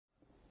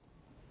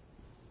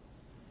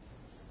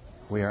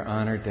We are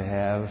honored to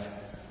have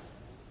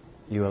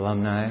you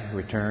alumni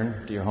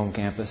return to your home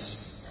campus,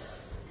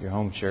 your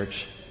home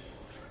church.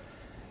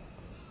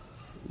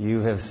 You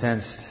have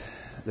sensed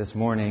this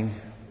morning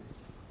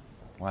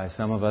why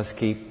some of us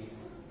keep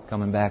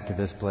coming back to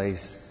this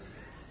place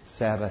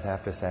Sabbath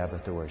after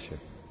Sabbath to worship.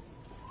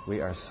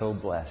 We are so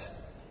blessed.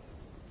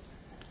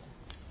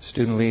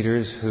 Student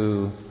leaders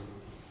who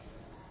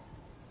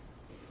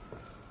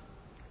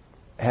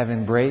have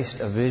embraced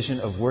a vision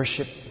of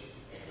worship.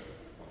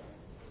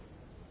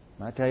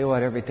 I tell you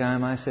what, every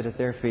time I sit at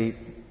their feet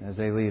as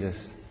they lead us,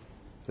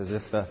 it's as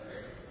if the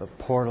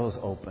portals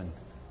open.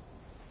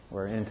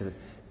 We're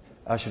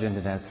ushered into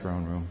that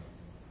throne room.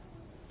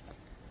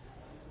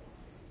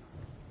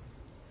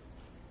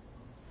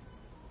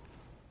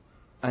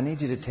 I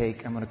need you to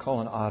take, I'm going to call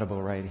an audible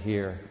right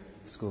here,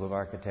 School of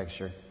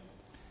Architecture.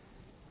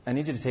 I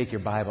need you to take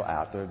your Bible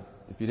out.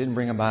 If you didn't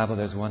bring a Bible,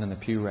 there's one in the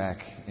pew rack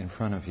in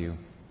front of you.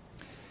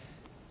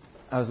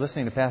 I was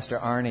listening to Pastor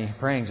Arnie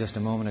praying just a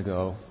moment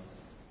ago.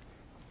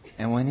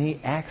 And when he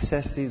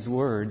accessed these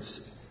words,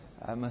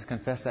 I must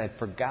confess I had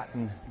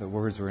forgotten the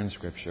words were in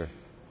Scripture.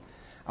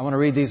 I want to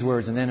read these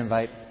words and then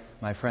invite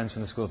my friends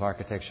from the School of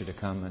Architecture to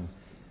come and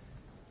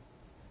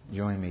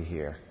join me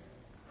here.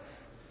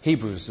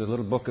 Hebrews, the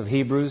little book of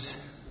Hebrews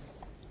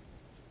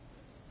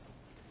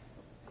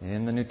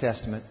in the New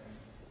Testament.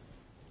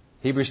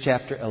 Hebrews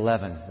chapter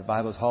 11, the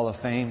Bible's Hall of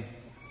Fame,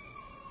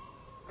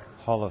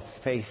 Hall of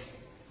Faith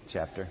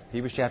chapter.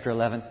 Hebrews chapter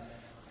 11.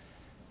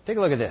 Take a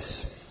look at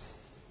this.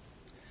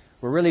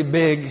 We're really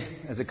big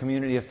as a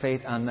community of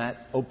faith on that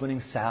opening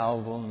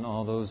salvo and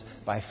all those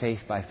by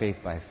faith, by faith,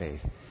 by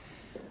faith.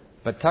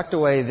 But tucked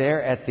away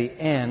there at the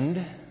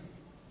end,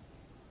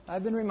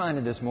 I've been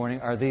reminded this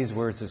morning, are these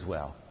words as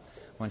well.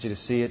 I want you to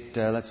see it,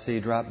 let's see,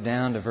 drop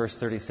down to verse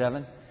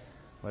 37.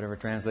 Whatever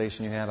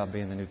translation you have, I'll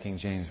be in the New King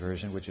James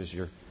Version, which is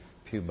your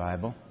pew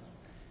Bible.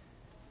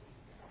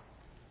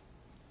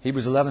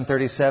 Hebrews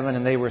 11:37,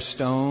 and they were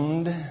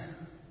stoned,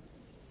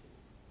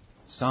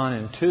 sawn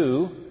in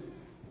two.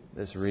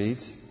 This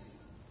reads,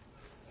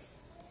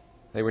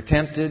 they were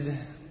tempted,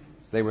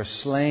 they were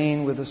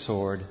slain with a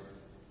sword.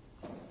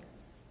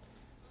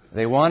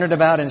 They wandered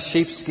about in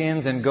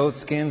sheepskins and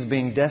goatskins,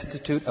 being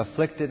destitute,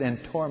 afflicted,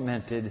 and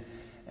tormented.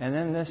 And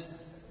then this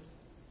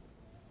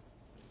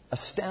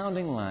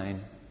astounding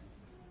line,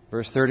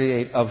 verse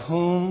 38, of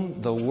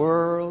whom the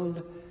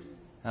world,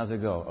 how's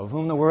it go? Of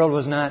whom the world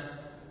was not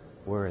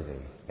worthy.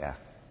 Yeah.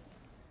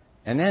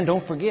 And then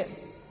don't forget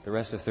the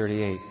rest of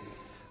 38.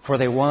 For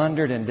they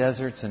wandered in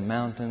deserts and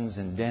mountains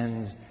and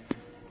dens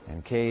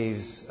and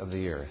caves of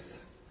the earth.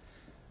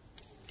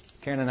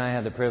 Karen and I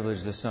had the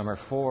privilege this summer,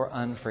 4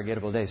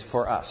 unforgettable days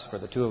for us, for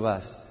the two of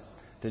us,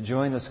 to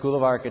join the School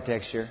of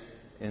Architecture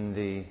in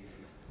the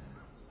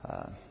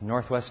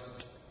northwest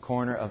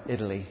corner of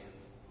Italy.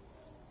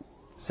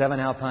 7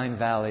 alpine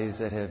valleys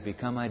that have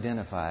become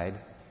identified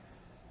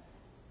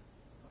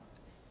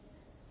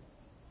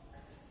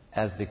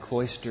as the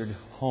cloistered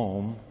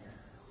home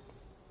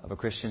of a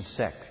Christian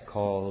sect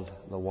called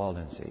the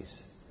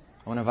Waldenses.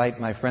 I want to invite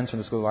my friends from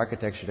the School of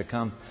Architecture to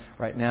come.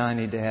 Right now I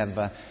need to have,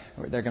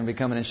 they're going to be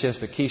coming in shifts,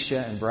 but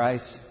Keisha and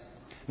Bryce.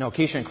 No,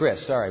 Keisha and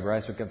Chris. Sorry,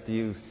 Bryce, we'll come to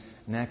you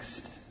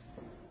next.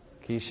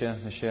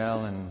 Keisha,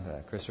 Michelle,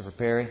 and Christopher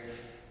Perry.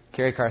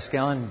 Carrie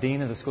Karskellen,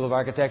 Dean of the School of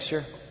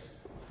Architecture.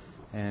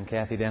 And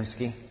Kathy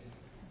Dembski,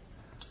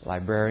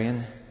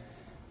 librarian,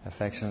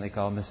 affectionately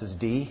called Mrs.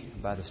 D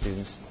by the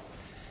students.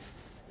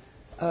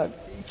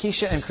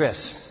 Keisha and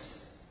Chris,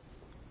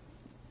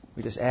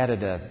 we just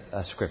added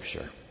a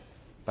scripture.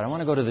 But I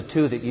want to go to the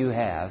 2 that you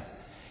have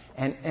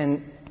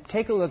and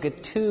take a look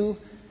at 2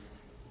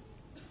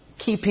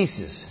 key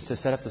pieces to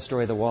set up the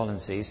story of the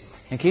Waldenses.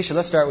 And Keisha,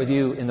 let's start with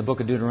you in the book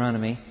of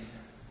Deuteronomy.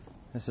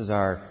 This is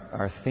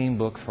our theme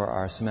book for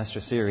our semester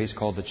series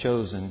called The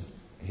Chosen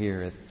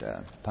here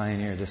at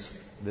Pioneer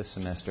this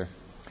semester.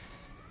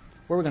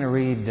 Where we're going to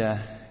read,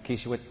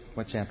 Keisha,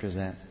 what chapter is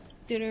that?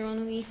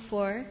 Deuteronomy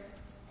 4,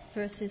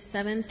 verses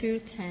 7 through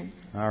 10.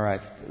 All right.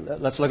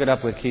 Let's look it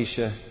up with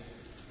Keisha.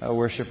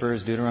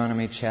 Worshippers,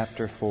 Deuteronomy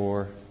chapter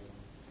 4,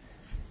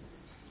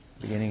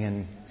 beginning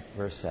in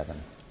verse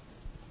 7.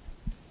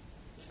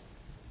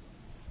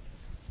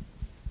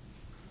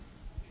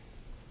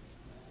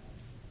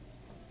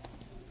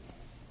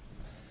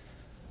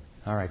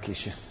 All right,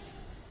 Keisha.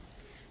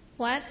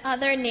 What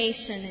other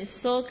nation is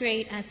so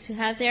great as to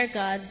have their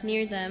gods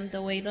near them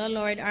the way the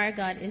Lord our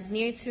God is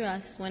near to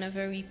us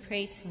whenever we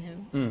pray to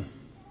Him?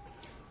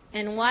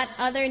 And what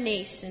other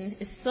nation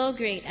is so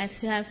great as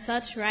to have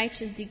such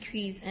righteous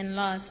decrees and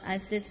laws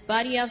as this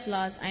body of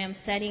laws I am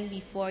setting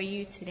before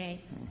you today?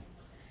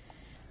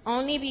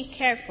 Only be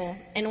careful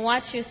and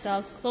watch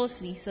yourselves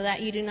closely so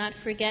that you do not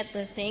forget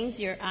the things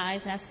your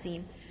eyes have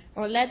seen,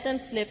 or let them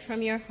slip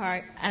from your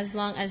heart as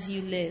long as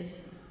you live.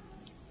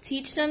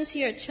 Teach them to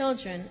your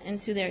children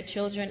and to their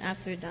children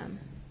after them.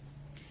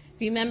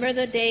 Remember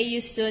the day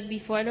you stood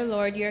before the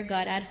Lord your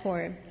God at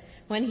Horeb,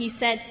 when he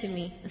said to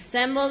me,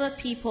 "Assemble the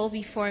people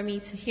before me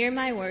to hear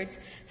my words,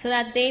 so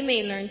that they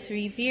may learn to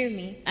revere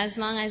me as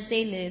long as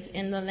they live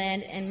in the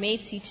land, and may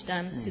teach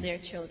them to their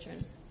children."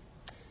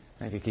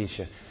 Thank you,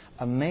 Keisha.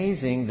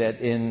 Amazing that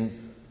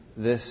in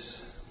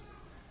this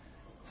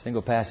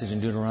single passage in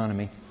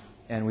Deuteronomy,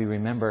 and we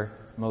remember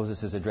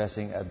Moses is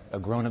addressing a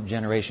grown-up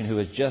generation who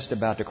is just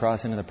about to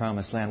cross into the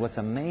Promised Land. What's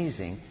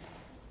amazing,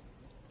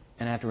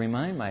 and I have to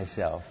remind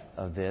myself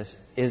of this,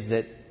 is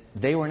that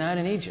they were not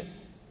in Egypt.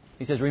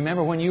 He says,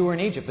 remember when you were in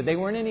Egypt, but they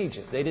weren't in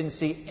Egypt. They didn't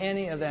see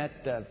any of that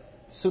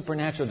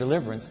supernatural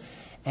deliverance.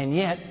 And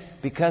yet,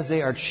 because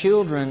they are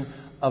children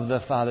of the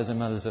fathers and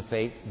mothers of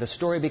faith, the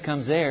story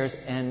becomes theirs,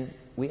 and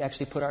we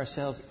actually put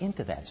ourselves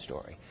into that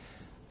story.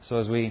 So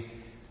as we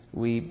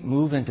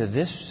move into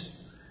this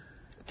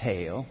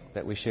tale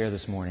that we share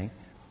this morning,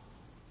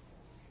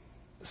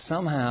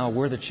 somehow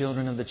we're the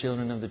children of the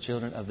children of the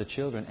children of the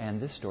children, and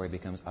this story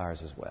becomes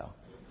ours as well.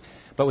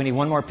 But we need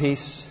one more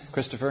piece,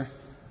 Christopher,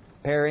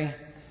 Perry.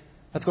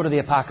 Let's go to the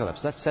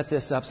Apocalypse. Let's set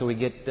this up so we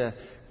get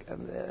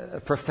a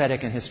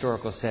prophetic and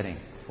historical setting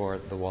for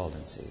the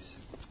Waldenses.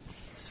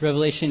 It's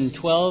Revelation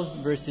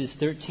 12, verses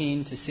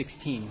 13 to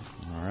 16.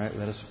 All right,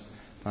 let us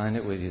find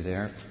it with you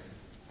there. It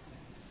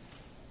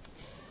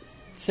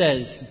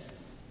says,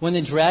 when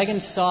the dragon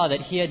saw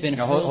that he had been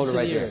hurled to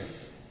the earth.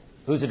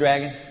 Who's the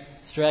dragon?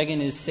 This dragon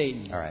is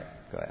Satan. All right,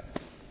 go ahead.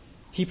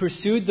 He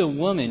pursued the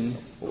woman.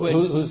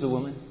 Who's the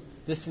woman?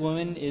 This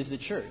woman is the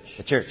church.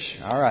 The church.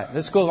 All right.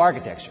 This School of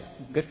Architecture.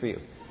 Good for you.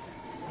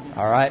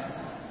 All right.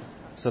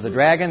 So the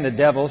dragon, the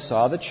devil,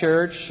 saw the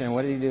church, and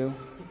what did he do?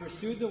 He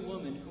pursued the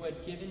woman who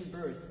had given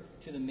birth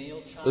to the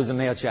male child. Who's the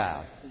male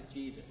child? This is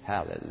Jesus.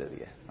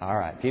 Hallelujah. All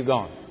right. Keep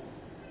going.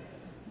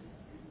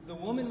 The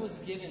woman was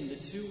given the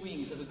 2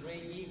 wings of a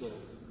great eagle,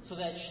 so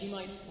that she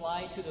might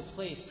fly to the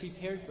place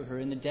prepared for her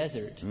in the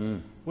desert,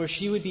 where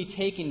she would be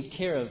taken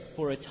care of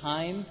for a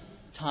time,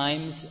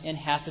 times, and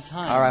half a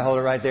time. All right, hold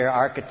it right there.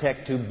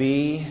 Architect to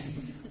be.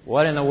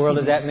 What in the world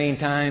does that mean?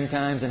 Time,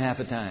 times, and half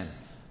a time.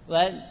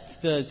 That's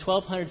the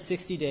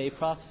 1260-day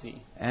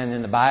prophecy. And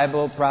in the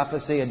Bible,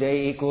 prophecy, a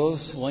day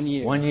equals? 1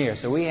 year. 1 year.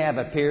 So we have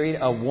a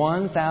period of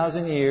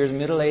 1,000 years,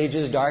 Middle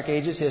Ages, Dark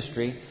Ages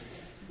history.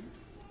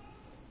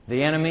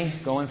 The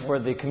enemy going for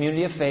the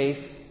community of faith.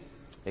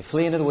 They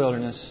flee into the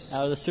wilderness.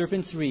 Out of the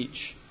serpent's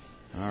reach.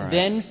 All right.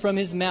 Then from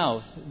his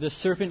mouth the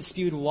serpent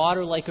spewed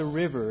water like a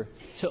river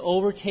to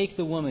overtake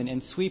the woman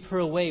and sweep her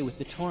away with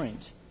the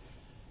torrent.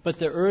 But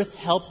the earth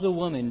helped the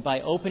woman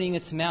by opening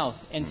its mouth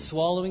and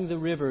swallowing the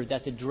river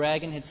that the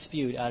dragon had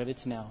spewed out of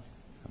its mouth.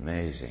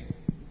 Amazing.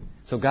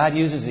 So God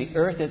uses the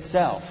earth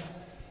itself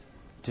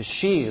to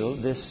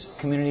shield this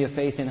community of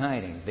faith in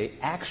hiding. The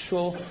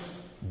actual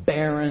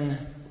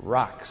barren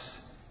rocks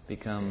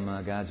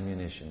become God's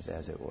munitions,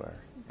 as it were.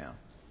 Yeah.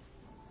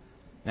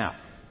 Now,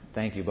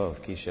 thank you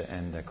both, Keisha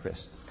and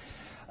Chris.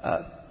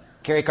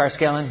 Kerry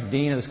Carskellen,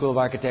 Dean of the School of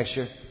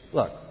Architecture.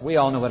 Look, we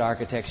all know what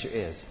architecture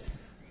is.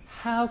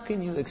 How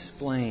can you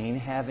explain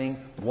having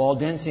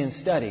Waldensian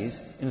studies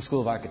in the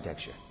School of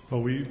Architecture?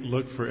 Well, we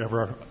look for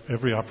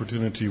every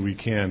opportunity we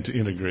can to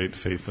integrate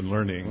faith and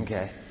learning.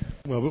 Okay.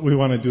 Well, but we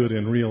want to do it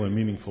in real and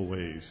meaningful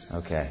ways.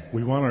 Okay.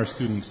 We want our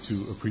students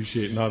to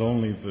appreciate not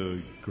only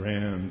the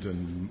grand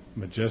and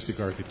majestic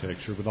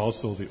architecture, but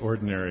also the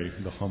ordinary,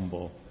 the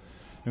humble.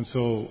 And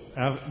so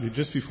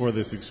just before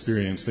this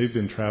experience, they've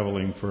been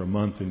traveling for a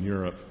month in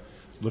Europe,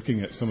 looking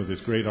at some of this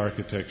great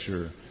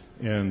architecture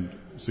and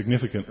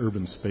significant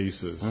urban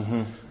spaces.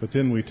 Mm-hmm. But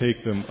then we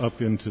take them up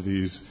into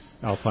these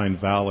alpine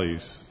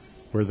valleys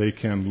where they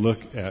can look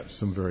at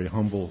some very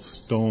humble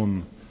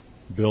stone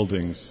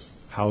buildings,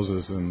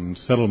 houses and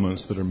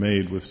settlements that are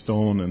made with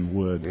stone and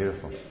wood.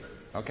 Beautiful.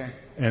 Okay.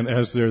 And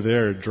as they're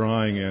there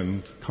drawing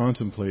and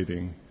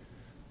contemplating,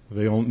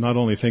 they not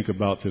only think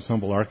about this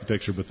humble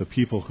architecture, but the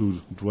people who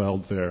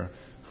dwelled there,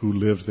 who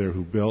lived there,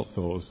 who built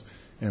those,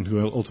 and who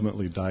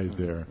ultimately died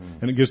there. Mm-hmm.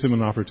 And it gives them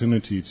an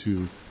opportunity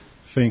to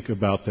think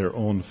about their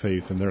own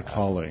faith and their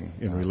calling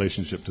in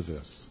relationship to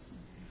this.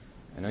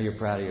 I know you're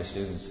proud of your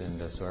students,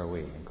 and so are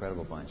we.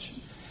 Incredible bunch.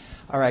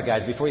 All right,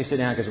 guys, before you sit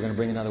down, because we're going to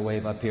bring another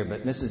wave up here,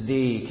 but Mrs.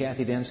 D,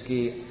 Kathy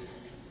Dembski,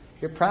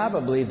 you're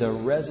probably the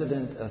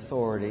resident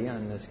authority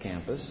on this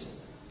campus.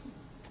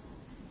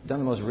 Done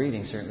the most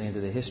reading, certainly,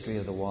 into the history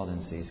of the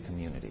Waldenses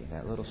community,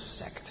 that little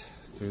sect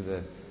through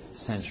the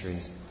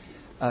centuries.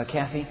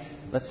 Kathy,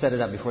 let's set it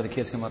up before the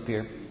kids come up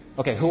here.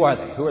 Okay, who are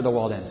they? Who are the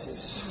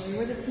Waldenses? They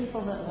were the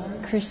people that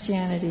learned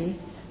Christianity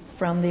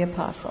from the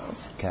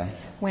apostles. Okay.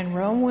 When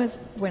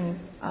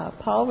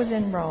Paul was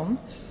in Rome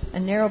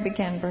and Nero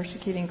began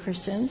persecuting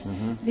Christians,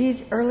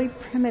 these early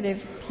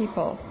primitive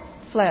people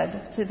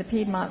fled to the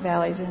Piedmont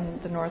valleys in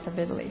the north of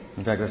Italy.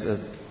 In fact,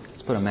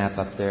 let's put a map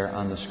up there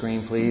on the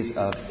screen, please,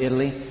 of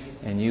Italy,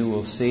 and you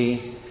will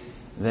see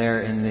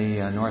there in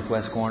the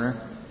northwest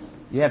corner.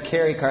 You have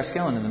Kerry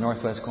Carskellen in the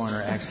northwest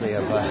corner, actually,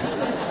 of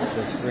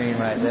the screen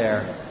right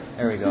there.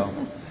 There we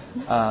go.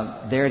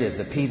 There it is,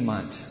 the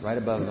Piedmont, right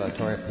above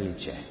Torre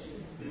Pellice.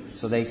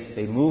 So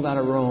they move out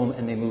of Rome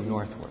and they move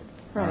northward.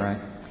 Right. All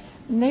right?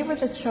 And they were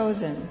the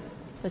chosen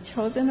the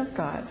chosen of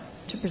God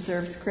to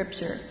preserve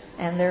Scripture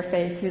and their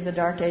faith through the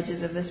dark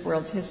ages of this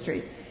world's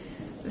history.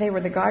 They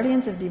were the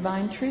guardians of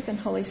divine truth and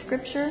Holy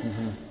Scripture,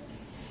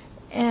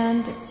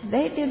 and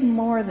they did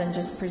more than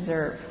just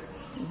preserve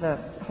the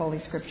Holy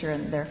Scripture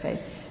and their faith.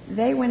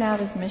 They went out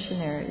as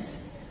missionaries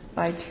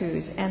by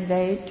twos, and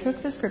they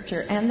took the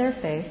Scripture and their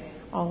faith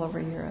all over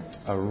Europe.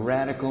 A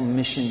radical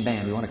mission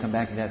band. We want to come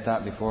back to that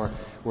thought before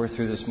we're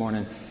through this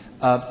morning.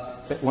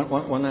 But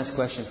one last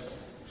question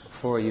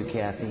for you,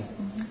 Kathy.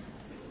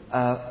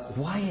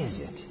 Why is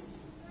it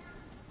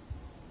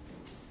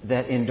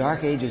that in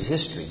Dark Ages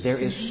history there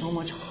is so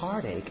much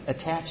heartache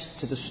attached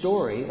to the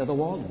story of the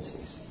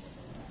Waldenses?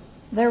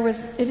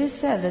 It is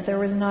said that there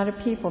was not a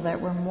people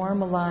that were more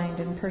maligned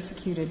and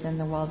persecuted than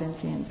the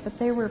Waldensians, but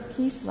they were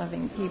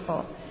peace-loving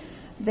people.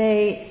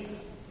 They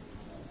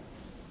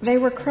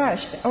were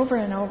crushed over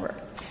and over.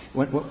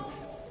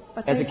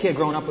 As a kid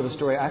growing up with the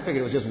story, I figured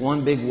it was just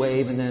one big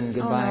wave and then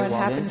goodbye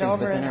Waldenses. But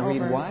then I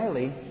read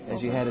Wiley,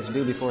 as you had us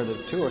do before the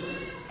tour,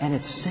 and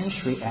it's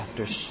century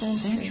after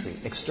century.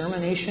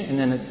 Extermination, and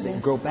then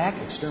it grow back,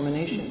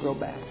 extermination, grow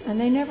back. And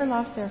they never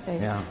lost their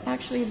faith. Yeah.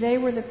 Actually, they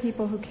were the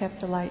people who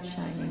kept the light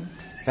shining.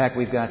 In fact,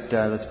 we've got,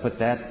 let's put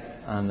that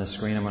on the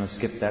screen. I'm going to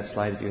skip that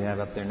slide that you have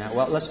up there now.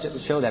 Well, let's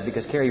show that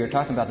because, Carrie, you were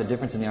talking about the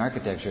difference in the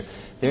architecture.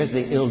 There's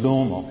the Il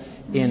Duomo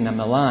in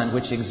Milan,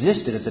 which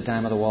existed at the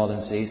time of the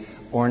Waldenses.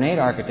 Ornate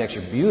architecture,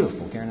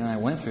 beautiful. Karen and I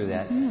went through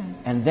that.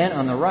 And then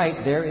on the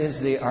right, there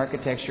is the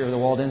architecture of the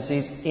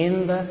Waldenses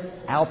in the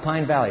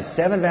Alpine Valleys.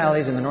 7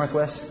 valleys in the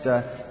northwest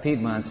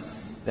Piedmonts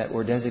that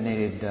were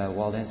designated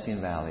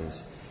Waldensian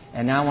valleys.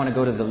 And now I want to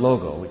go to the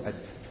logo. I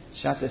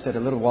shot this at a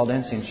little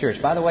Waldensian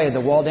church. By the way, the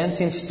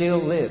Waldensians still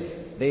live.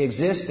 They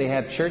exist. They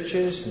have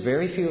churches,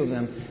 very few of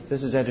them.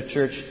 This is at a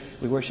church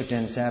we worshipped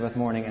in Sabbath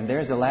morning. And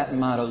there's the Latin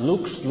motto,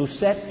 Lux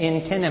lucet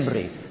in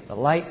tenebri. The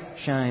light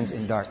shines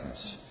in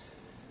darkness.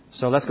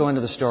 So let's go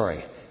into the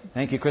story.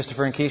 Thank you,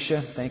 Christopher and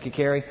Keisha. Thank you,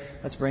 Carrie.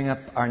 Let's bring up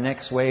our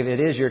next wave.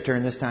 It is your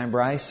turn this time,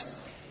 Bryce.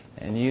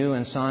 And you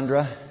and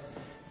Sandra,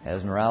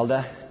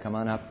 Esmeralda, come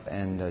on up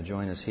and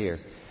join us here.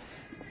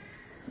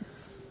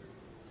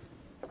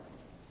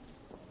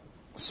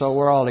 So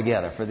we're all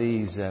together for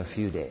these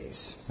few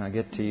days. I'll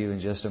get to you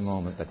in just a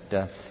moment.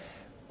 But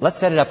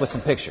let's set it up with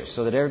some pictures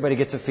so that everybody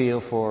gets a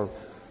feel for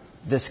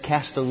this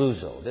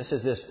Castelluzzo. This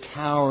is this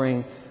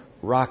towering,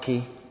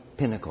 rocky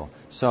pinnacle.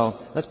 So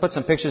let's put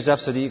some pictures up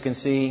so that you can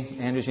see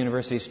Andrews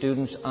University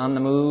students on the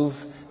move.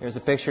 There's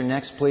a picture.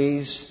 Next,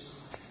 please.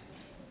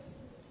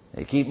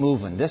 They keep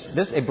moving.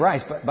 Hey,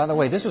 Bryce, by the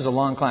way, this was a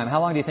long climb.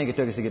 How long do you think it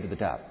took us to get to the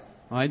top?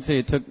 Well, I'd say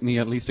it took me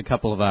at least a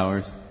couple of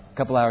hours. A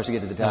couple hours to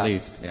get to the top? At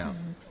least. Yeah.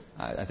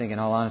 I think in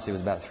all honesty it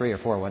was about 3 or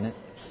 4, wasn't it?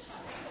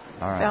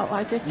 All right. Felt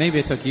like it. Maybe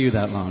it took you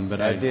that long, but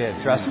I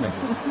did. Trust me.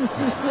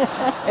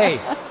 Hey,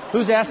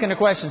 who's asking the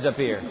questions up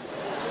here?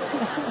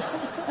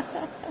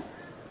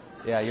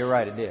 Yeah, you're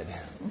right. It did.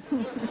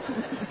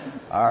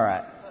 All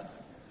right.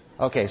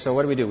 Okay, so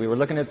what do? We were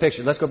looking at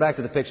pictures. Let's go back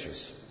to the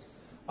pictures.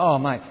 Oh,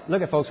 my.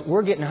 Look at folks.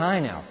 We're getting high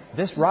now.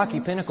 This rocky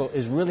pinnacle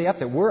is really up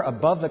there. We're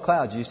above the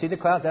clouds. You see the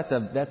cloud?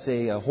 That's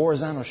a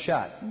horizontal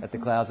shot at the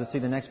clouds. Let's see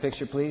the next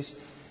picture, please.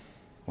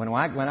 When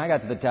I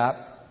got to the top,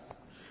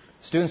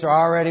 students are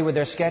already with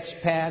their sketch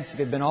pads.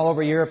 They've been all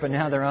over Europe, and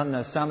now they're on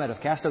the summit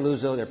of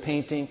Castelluzzo. They're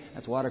painting.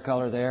 That's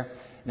watercolor there.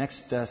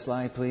 Next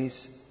slide,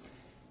 please.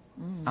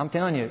 I'm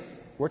telling you,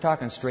 we're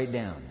talking straight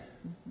down.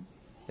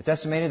 It's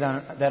estimated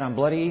that on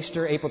Bloody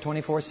Easter, April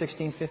 24,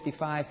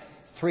 1655,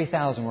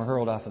 3,000 were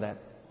hurled off of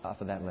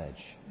that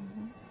ledge.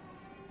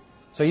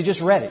 So you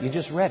just read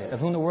it. Of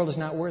whom the world is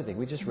not worthy.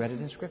 We just read it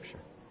in Scripture.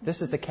 This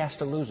is the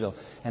Castelluzzo.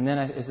 And then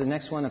is the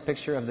next one a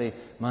picture of the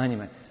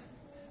monument.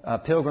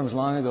 Pilgrims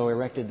long ago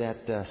erected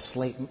that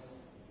slate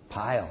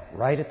pile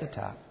right at the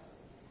top.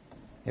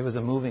 It was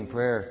a moving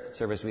prayer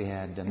service we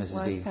had,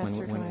 Mrs. D,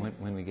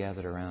 when we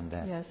gathered around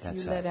that. Yes, that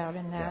you site. led out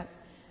in that.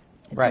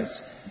 Yeah.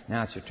 Bryce,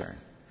 now it's your turn.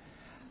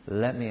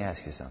 Let me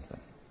ask you something.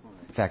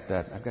 In fact,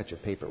 I've got your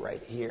paper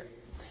right here.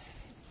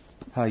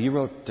 You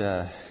wrote,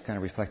 kind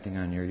of reflecting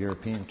on your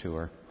European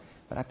tour,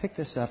 but I picked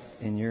this up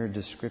in your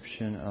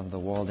description of the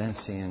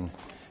Waldensian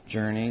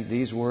journey.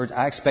 These words,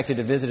 I expected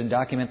to visit and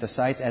document the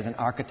sites as an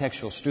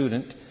architectural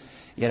student,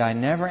 yet I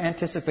never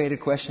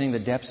anticipated questioning the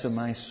depths of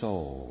my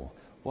soul.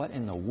 What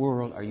in the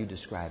world are you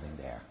describing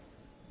there?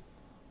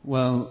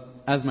 Well,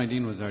 as my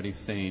dean was already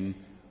saying,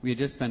 we had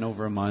just spent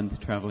over a month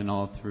traveling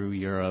all through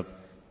Europe,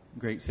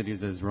 great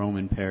cities as Rome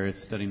and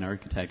Paris, studying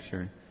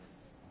architecture.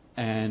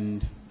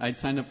 And I'd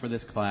signed up for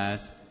this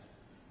class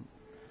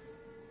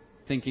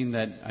thinking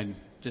that I'd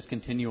just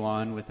continue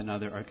on with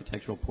another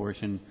architectural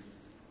portion.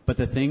 But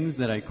the things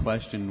that I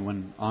questioned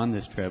when on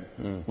this trip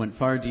went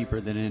far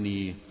deeper than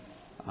any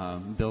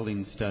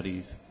building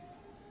studies.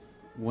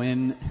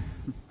 When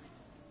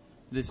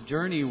this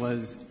journey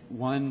was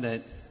one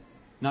that,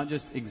 not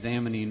just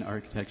examining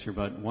architecture,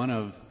 but one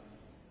of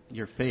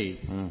your faith.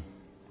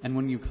 And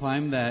when you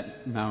climb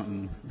that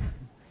mountain,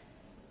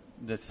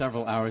 the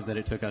several hours that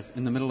it took us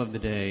in the middle of the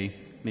day,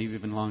 maybe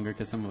even longer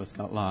because some of us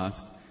got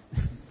lost,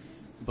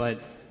 but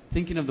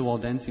thinking of the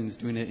Waldensians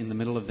doing it in the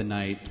middle of the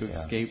night to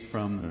escape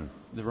from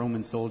the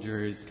Roman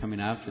soldiers coming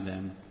after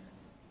them.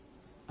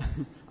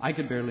 I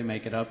could barely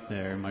make it up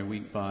there, my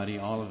weak body,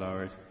 all of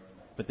ours.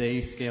 But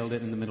they scaled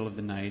it in the middle of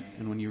the night,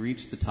 and when you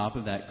reach the top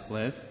of that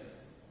cliff,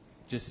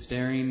 just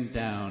staring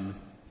down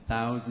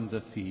thousands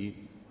of feet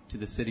to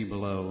the city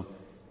below,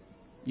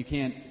 you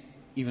can't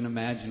even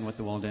imagine what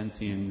the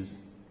Waldensians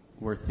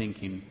were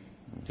thinking.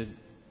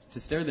 To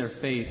stare their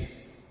faith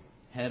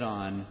head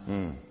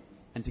on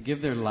and to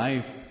give their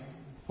life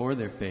for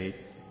their faith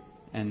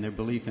and their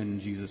belief in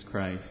Jesus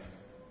Christ.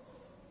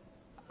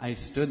 I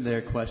stood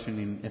there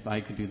questioning if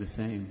I could do the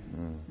same.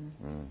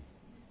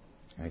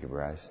 Thank you,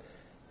 Bryce.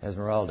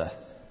 Esmeralda,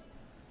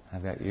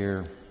 I've got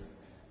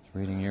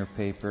reading your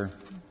paper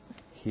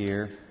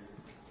here,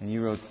 and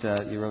you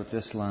wrote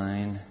this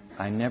line: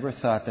 I never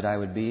thought that I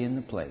would be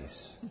in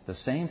the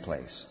same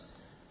place,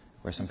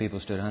 where some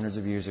people stood hundreds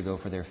of years ago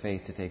for their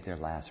faith to take their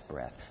last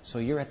breath. So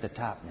you're at the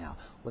top now.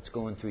 What's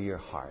going through your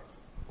heart?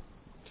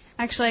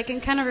 Actually, I can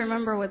kind of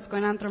remember what's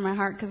going on through my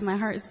heart because my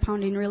heart is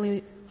pounding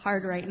really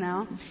hard right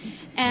now.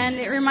 And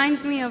it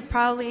reminds me of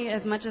probably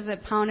as much as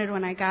it pounded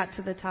when I got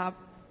to the top.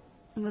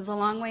 It was a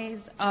long ways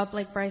up,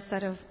 like Bryce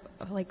said, of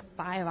like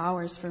 5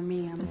 hours for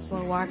me. I'm a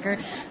slow walker.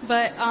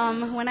 But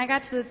when I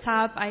got to the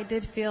top, I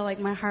did feel like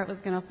my heart was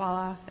going to fall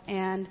off.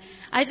 And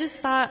I just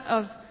thought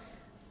of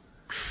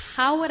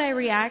how would I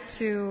react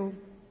to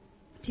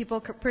people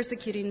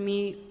persecuting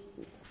me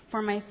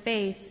for my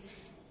faith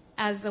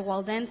as a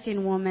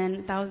Waldensian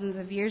woman thousands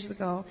of years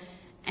ago.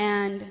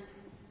 And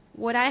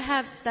would I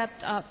have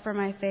stepped up for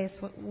my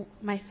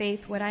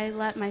faith? Would I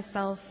let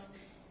myself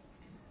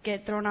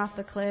get thrown off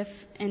the cliff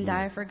and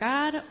die for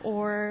God?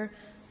 Or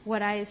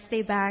would I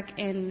stay back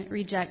and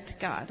reject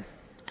God?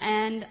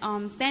 And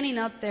standing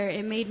up there,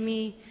 it made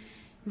me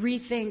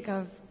rethink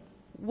of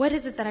what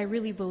is it that I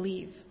really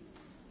believe?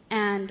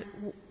 And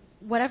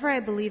whatever I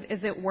believe,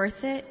 is it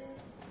worth it?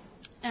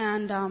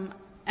 And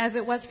as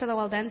it was for the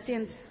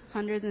Waldensians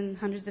hundreds and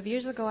hundreds of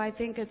years ago, I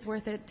think it's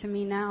worth it to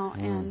me now.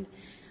 And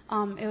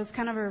it was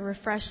kind of a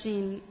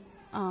refreshing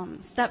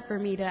step for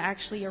me to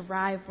actually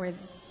arrive where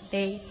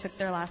they took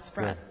their last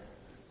breath.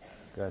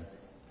 Good.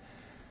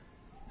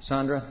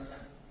 Sandra,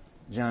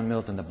 John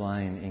Milton, the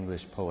blind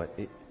English poet,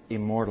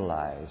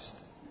 immortalized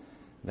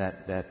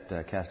that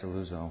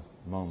Castelluzzo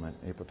moment,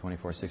 April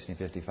 24,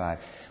 1655.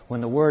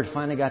 When the word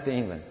finally got to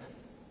England,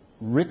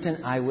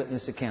 written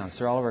eyewitness accounts,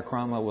 Sir Oliver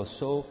Cromwell was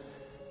so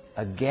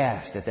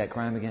aghast at that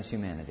crime against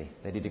humanity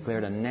that he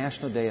declared a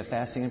national day of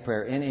fasting and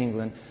prayer in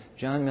England.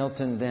 John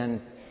Milton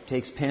then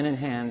takes pen in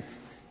hand,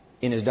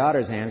 in his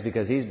daughter's hands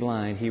because he's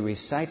blind. He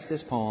recites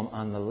this poem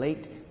on the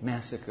late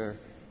massacre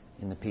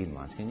in the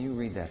Piedmonts. Can you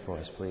read that for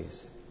us, please?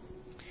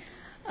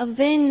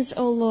 Avenge,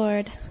 O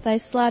Lord, thy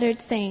slaughtered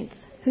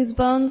saints, whose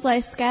bones lie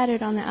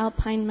scattered on the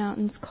Alpine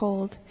mountains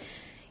cold,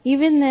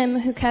 even them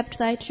who kept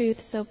thy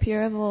truth so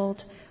pure of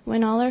old,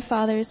 when all our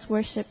fathers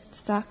worshipped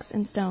stocks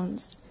and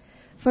stones.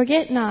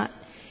 Forget not,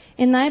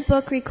 in thy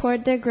book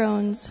record their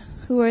groans,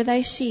 who were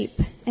thy sheep,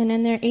 and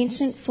in their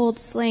ancient fold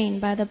slain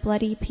by the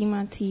bloody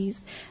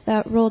Piedmontese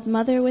that rolled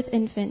mother with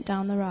infant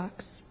down the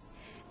rocks.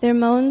 Their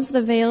moans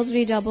the vales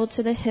redoubled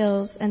to the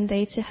hills, and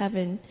they to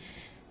heaven.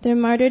 Their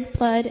martyred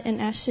blood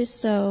and ashes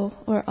sow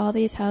o'er all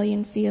the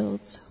Italian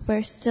fields,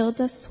 where still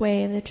doth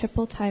sway the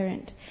triple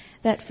tyrant,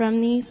 that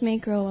from these may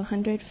grow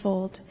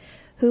 100-fold,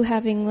 who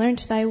having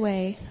learnt thy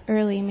way,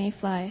 early may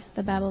fly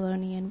the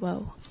Babylonian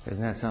woe.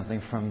 Isn't that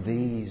something? From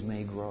these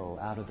may grow,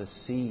 out of the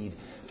seed.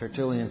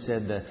 Tertullian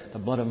said the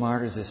blood of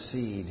martyrs is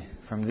seed.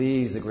 From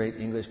these, the great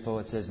English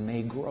poet says,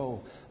 may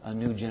grow a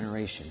new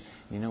generation.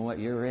 You know what?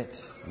 You're it.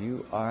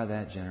 You are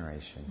that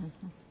generation.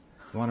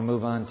 We want to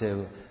move on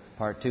to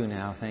part 2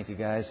 now. Thank you,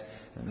 guys.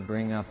 Let me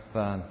bring up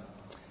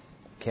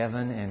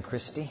Kevin and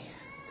Christy.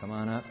 Come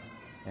on up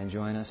and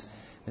join us.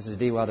 Mrs.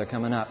 D, while they're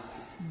coming up,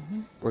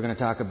 we're going to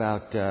talk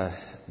about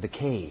the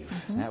cave.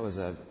 That was,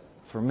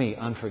 for me,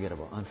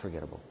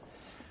 unforgettable.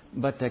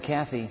 But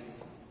Kathy,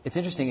 it's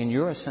interesting, in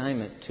your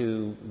assignment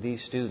to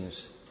these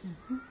students,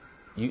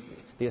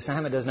 the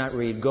assignment does not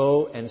read,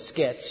 go and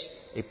sketch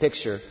a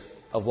picture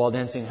of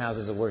Waldensian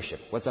houses of worship.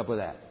 What's up with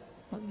that?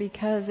 Well,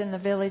 because in the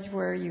village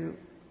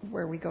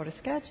where we go to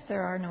sketch,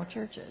 there are no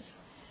churches.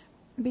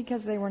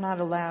 Because they were not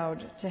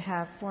allowed to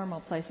have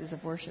formal places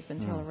of worship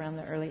until around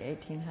the early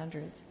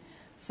 1800s.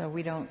 So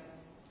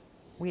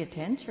we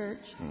attend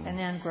church, and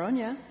then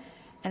Gronia,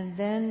 and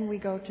then we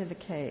go to the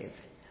cave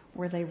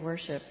where they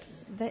worshipped.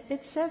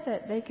 It said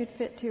that they could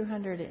fit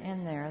 200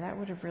 in there. That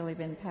would have really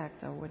been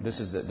packed, though, wouldn't it? This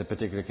is the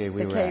particular cave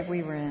we were at. The cave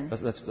we were in.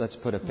 Let's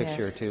put a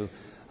picture or two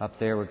up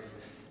there.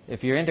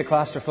 If you're into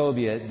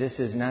claustrophobia, this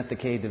is not the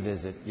cave to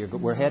visit.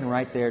 We're heading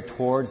right there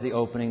towards the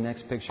opening.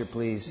 Next picture,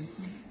 please.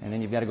 And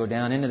then you've got to go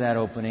down into that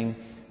opening,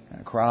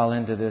 crawl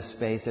into this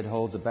space that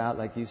holds about,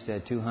 like you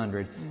said,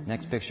 200.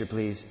 Next picture,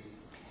 please.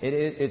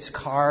 It's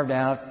carved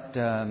out,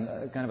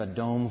 kind of a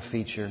dome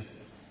feature.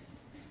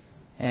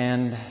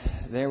 And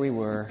there we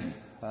were.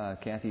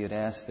 Kathy had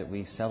asked that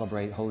we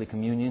celebrate Holy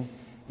Communion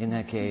in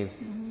that cave.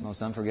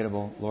 Most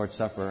unforgettable Lord's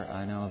Supper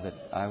I know that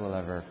I will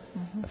ever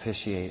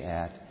officiate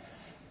at.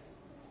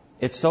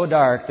 It's so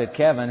dark that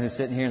Kevin, who's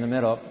sitting here in the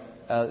middle,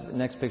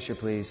 next picture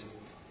please,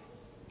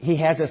 he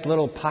has this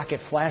little pocket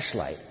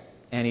flashlight,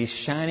 and he's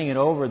shining it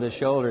over the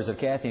shoulders of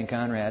Kathy and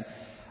Conrad,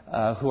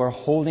 who are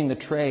holding the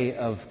tray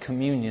of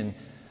communion,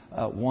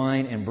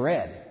 wine and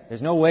bread.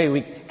 There's no way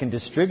we can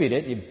distribute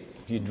it.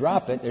 You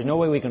drop it. There's no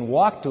way we can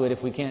walk to it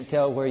if we can't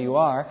tell where you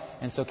are.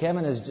 And so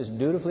Kevin is just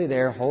dutifully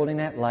there holding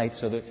that light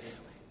so that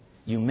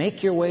you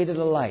make your way to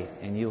the light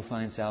and you'll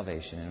find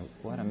salvation. And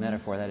what a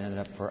metaphor that ended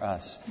up for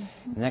us.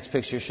 The next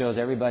picture shows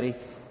everybody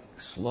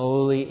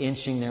slowly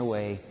inching their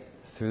way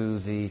through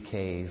the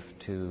cave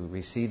to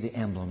receive the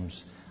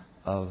emblems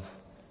of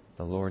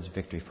the Lord's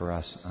victory for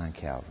us on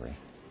Calvary.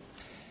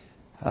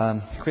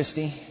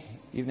 Christy,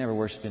 you've never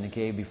worshipped in a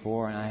cave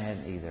before, and I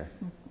hadn't either.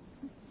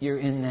 You're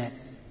in that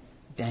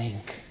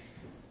dank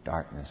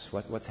darkness.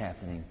 What's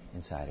happening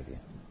inside of you?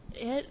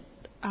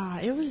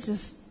 It was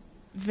just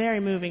very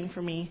moving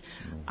for me.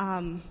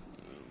 And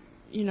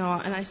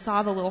I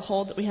saw the little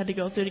hole that we had to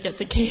go through to get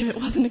the cave. It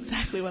wasn't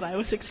exactly what I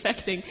was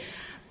expecting.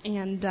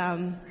 And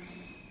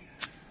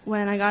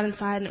when I got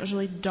inside and it was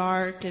really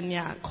dark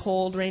and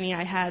cold, rainy,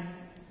 I had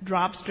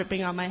drops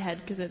dripping on my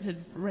head because it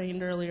had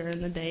rained earlier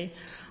in the day.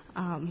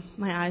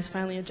 My eyes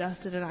finally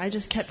adjusted, and I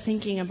just kept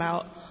thinking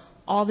about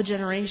all the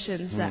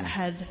generations that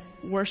had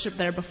worshipped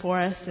there before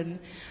us, and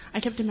I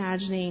kept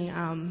imagining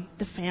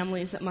the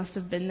families that must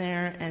have been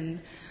there,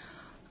 and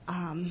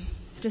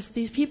just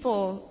these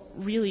people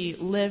really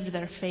lived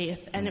their faith,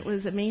 and it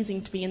was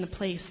amazing to be in the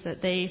place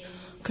that they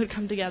could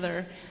come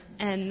together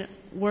and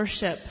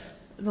worship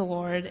the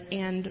Lord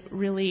and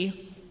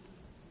really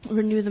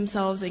renew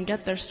themselves and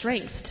get their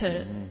strength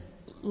to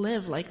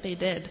live like they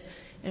did.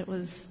 It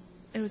was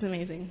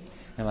amazing.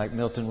 And like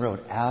Milton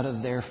wrote, out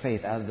of their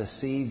faith, out of the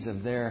seeds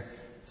of their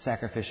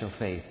sacrificial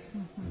faith,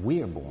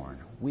 we are born.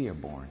 We are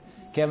born.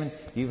 Kevin,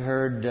 you've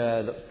heard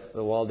the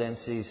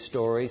Waldenses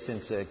story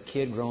since a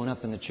kid growing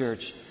up in the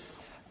church.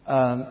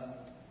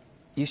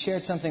 You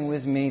shared something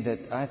with me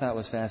that I thought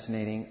was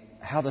fascinating,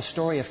 how the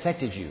story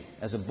affected you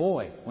as a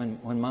boy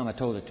when Mama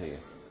told it to you.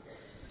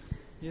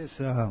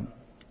 Yes,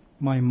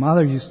 my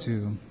mother used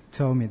to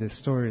tell me the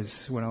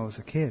stories when I was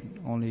a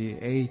kid,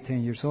 only 8,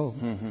 10 years old.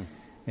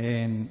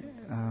 And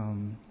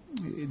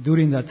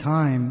during that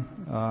time,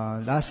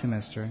 last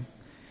semester,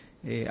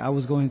 I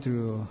was going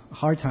through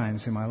hard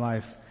times in my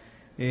life.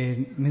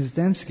 And Ms.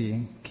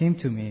 Dembski came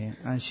to me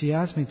and she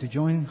asked me to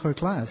join her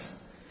class.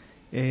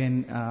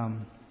 And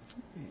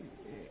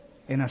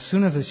as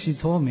soon as she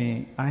told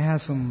me, I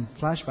had some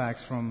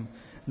flashbacks from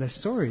the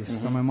stories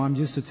that my mom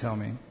used to tell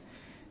me.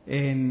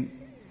 And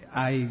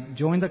I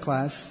joined the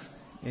class,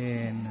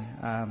 and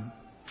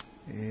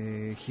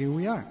here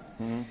we are.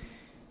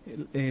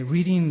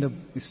 Reading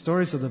the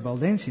stories of the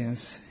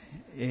Valdensians,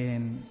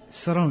 and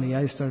suddenly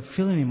I started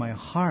feeling in my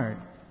heart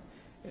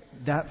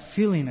that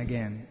feeling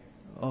again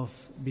of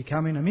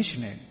becoming a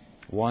missionary.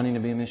 Wanting to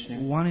be a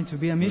missionary? Wanting to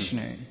be a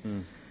missionary.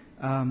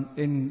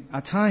 And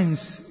at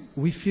times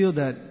we feel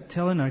that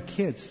telling our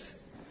kids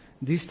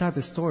these type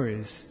of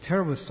stories,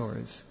 terrible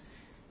stories,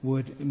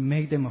 would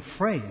make them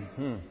afraid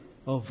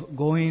of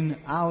going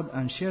out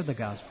and share the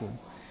gospel.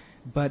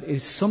 But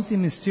it's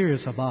something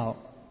mysterious about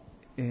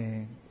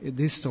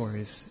these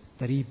stories,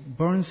 that it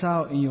burns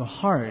out in your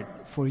heart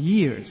for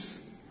years.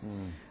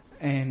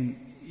 And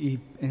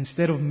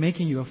instead of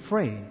making you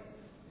afraid,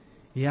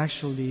 it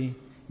actually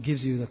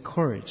gives you the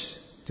courage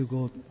to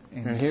go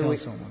and tell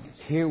someone.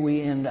 Here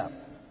we end up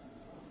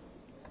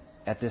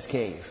at this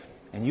cave.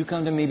 And you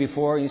come to me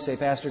before, you say,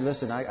 Pastor,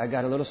 listen, I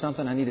got a little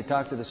something I need to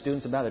talk to the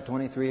students about. There are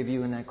 23 of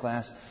you in that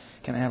class.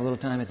 Can I have a little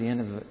time at the end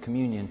of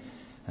communion?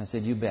 And I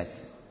said, you bet.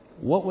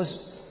 What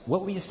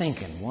were you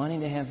thinking,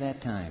 wanting to have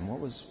that time?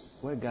 What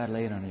did God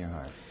lay it on your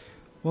heart?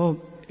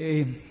 Well,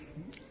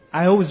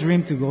 I always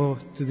dreamed to go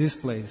to this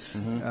place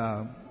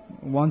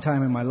one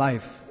time in my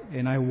life,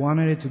 and I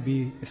wanted it to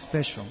be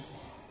special.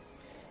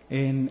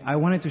 And I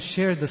wanted to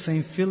share the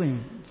same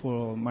feeling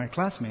for my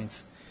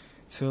classmates.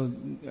 So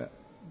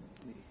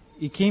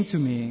it came to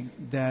me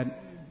that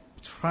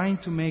trying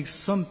to make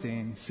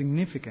something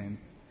significant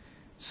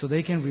so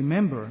they can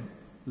remember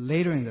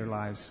later in their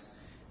lives,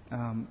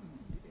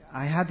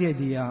 I had the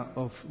idea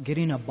of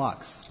getting a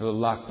box. A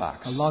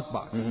lockbox. A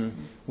lockbox.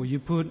 Where you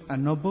put a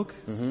notebook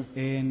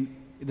and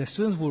the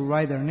students will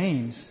write their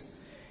names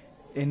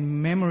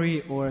in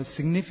memory or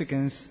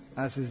significance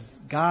as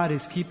God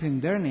is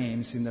keeping their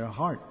names in their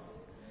heart,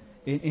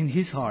 in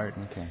His heart.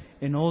 Okay.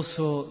 And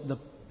also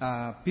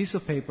the piece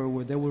of paper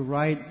where they will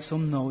write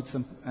some notes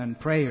and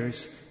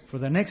prayers for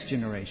the next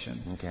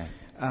generation. Okay.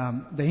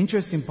 The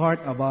interesting part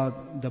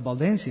about the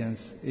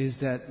Valdensians is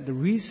that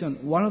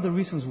one of the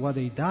reasons why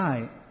they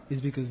died is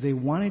because they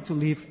wanted to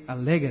leave a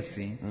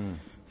legacy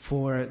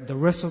for the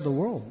rest of the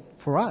world,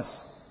 for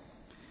us.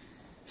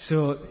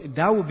 So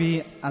that would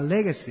be a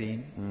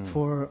legacy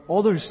for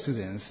other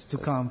students to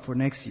come for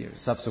next year.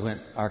 Subsequent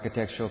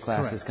architectural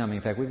classes Correct. coming.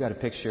 In fact, we've got a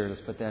picture.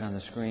 Let's put that on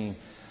the screen.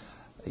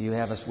 You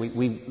have us.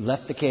 We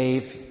left the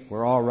cave.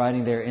 We're all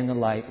riding there in the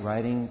light,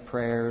 writing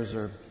prayers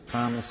or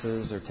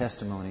promises or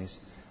testimonies.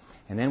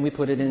 And then we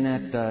put it in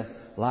that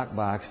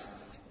lockbox.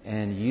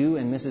 And you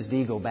and Mrs.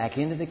 D go back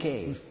into the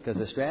cave. Because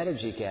the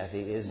strategy,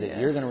 Kathy, is that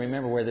you're going to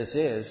remember where this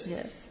is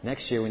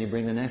next year when you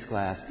bring the next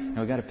class. And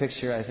we've got a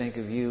picture, I think,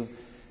 of you,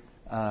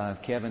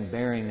 Kevin,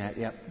 bearing that.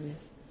 Yep. Yes.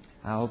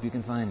 I hope you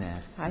can find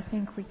that. I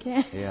think we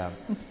can. Yeah.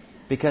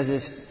 Because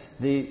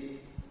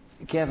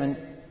Kevin,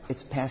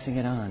 it's passing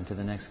it on to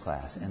the next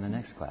class and the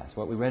next class.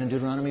 What we read in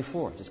Deuteronomy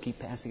 4. Just keep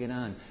passing it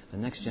on. The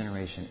next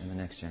generation and the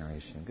next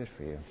generation. Good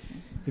for you.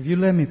 If you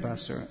let me,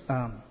 Pastor,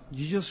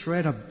 you just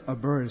read a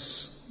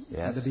verse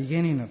at the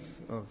beginning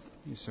of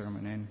your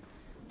sermon.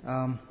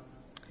 And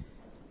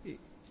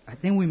I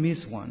think we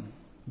missed one.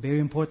 Very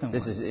important one.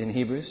 This is in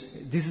Hebrews?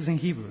 This is in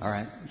Hebrews. All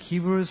right.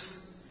 Hebrews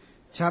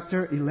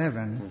chapter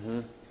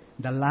 11,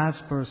 the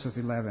last verse of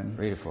 11.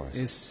 Read it for us.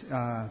 Is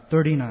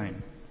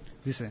 39.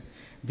 Listen.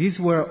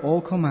 These were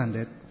all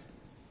commended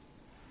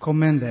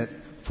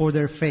for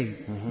their faith,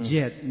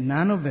 yet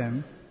none of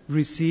them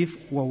received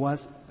what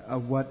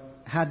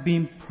had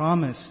been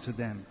promised to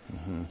them.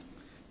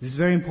 This is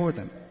very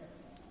important.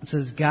 It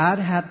says God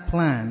had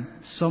planned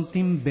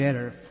something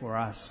better for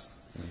us,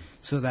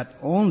 so that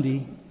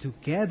only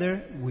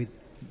together with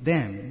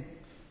them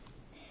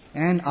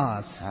and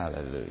us,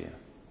 hallelujah,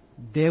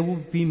 they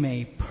will be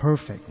made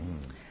perfect.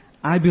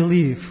 I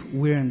believe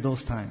we're in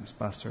those times,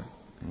 Pastor.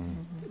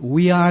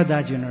 We are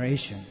that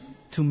generation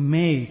to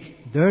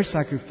make their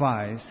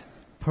sacrifice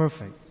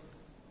perfect.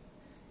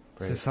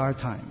 It's our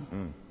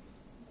time.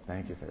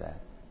 Thank you for that.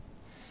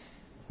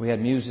 We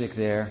had music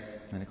there,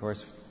 and of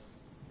course,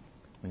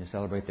 when you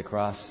celebrate the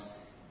cross,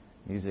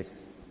 music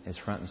is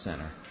front and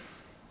center.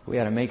 We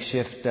had a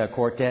makeshift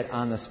quartet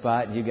on the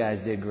spot. You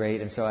guys did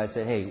great. And so I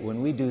said, hey,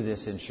 when we do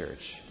this in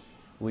church,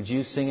 would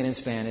you sing it in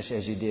Spanish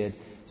as you did?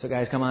 So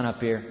guys, come on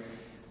up here.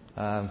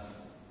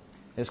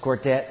 This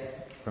quartet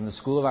from the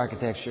School of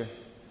Architecture,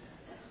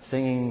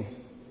 singing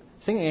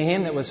a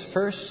hymn that was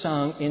first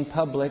sung in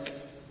public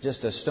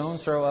just a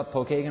stone's throw up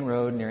Pokagon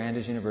Road near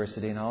Andrews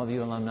University. And all of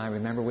you alumni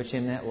remember which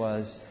hymn that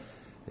was,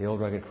 The Old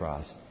Rugged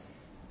Cross.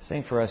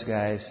 Sing for us,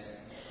 guys,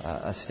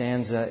 a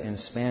stanza in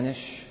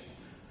Spanish,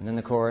 and then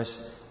the chorus.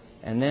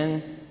 And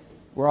then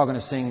we're all going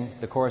to sing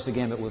the chorus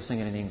again, but we'll sing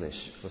it in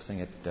English. We'll sing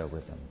it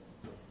with them.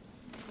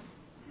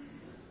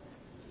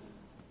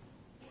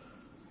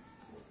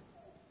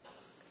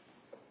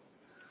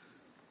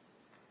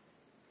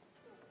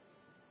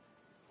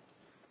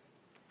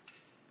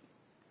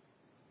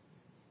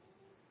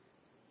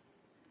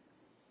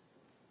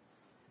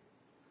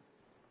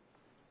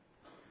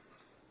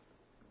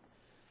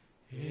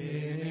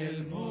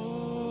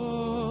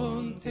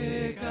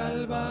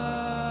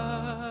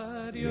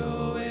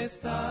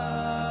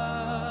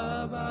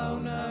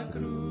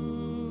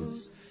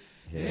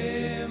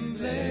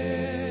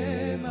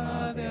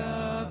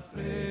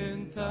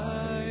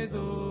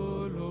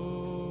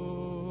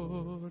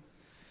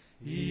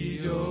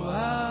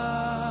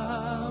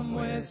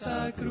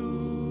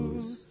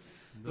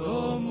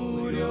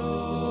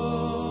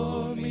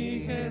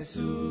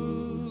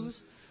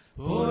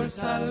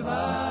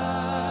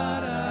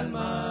 Salvar al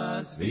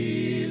más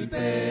vil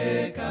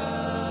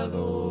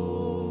pecador.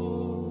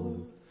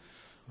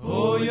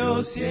 Oh,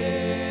 yo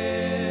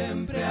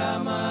siempre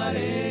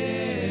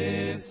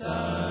amaré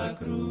esa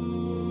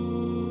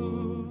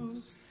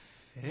cruz.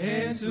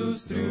 En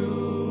sus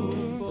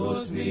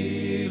triunfos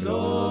mi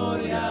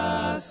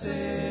gloria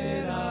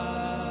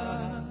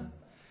será.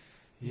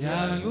 Y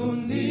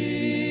algún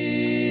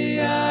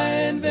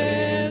día en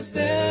vez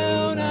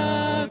de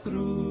una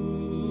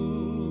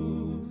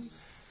cruz,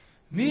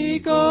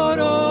 mi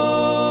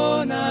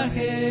corona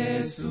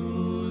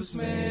Jesús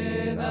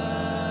me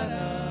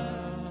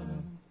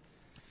dará.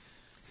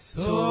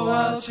 So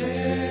I'll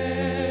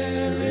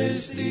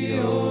cherish the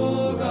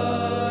old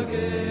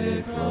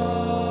rugged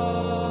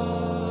cross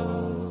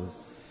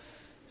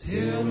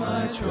till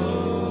my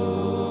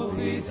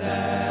trophies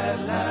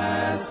at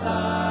last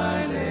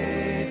I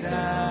lay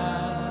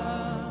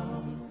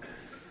down.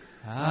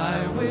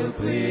 I will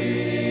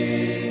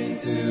cling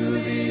to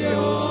the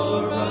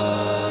old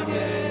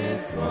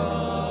rugged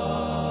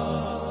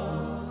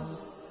cross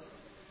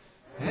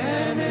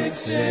and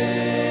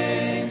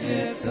exchange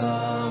it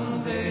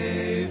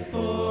someday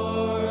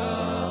for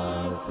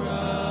a crown.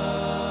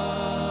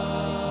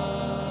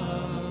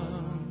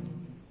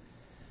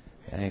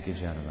 Thank you,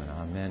 gentlemen.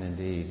 Amen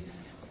indeed.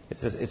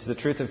 It's the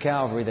truth of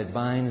Calvary that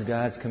binds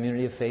God's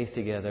community of faith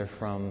together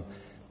from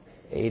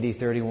AD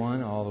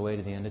 31 all the way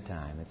to the end of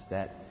time. It's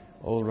that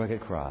old rugged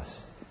cross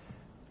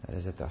that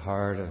is at the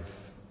heart of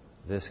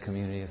this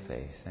community of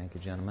faith. Thank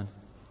you, gentlemen.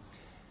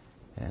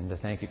 And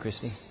thank you,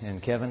 Christy.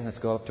 And Kevin, let's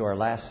go up to our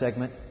last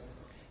segment,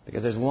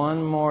 because there's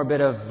one more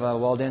bit of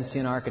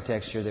Waldensian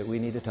architecture that we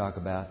need to talk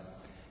about.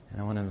 And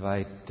I want to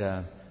invite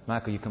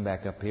Michael, you come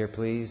back up here,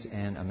 please,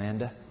 and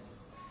Amanda.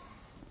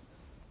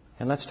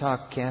 And let's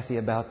talk, Kathy,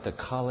 about the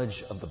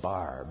College of the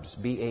Barbs.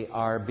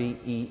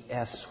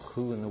 Barbes.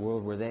 Who in the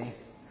world were they?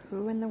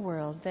 who in the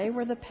world? They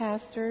were the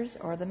pastors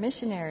or the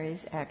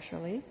missionaries,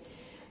 actually.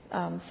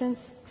 Since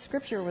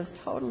Scripture was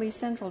totally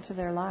central to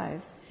their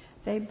lives,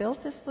 they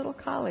built this little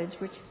college,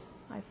 which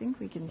I think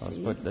we can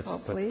see,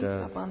 hopefully,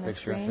 up on the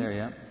screen. Up there,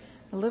 yeah.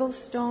 A little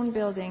stone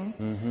building.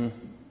 Mm-hmm.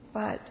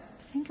 But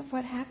think of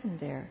what happened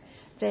there.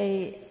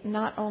 They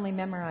not only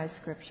memorized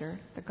Scripture,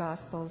 the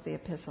Gospels, the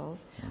Epistles,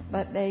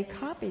 but they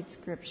copied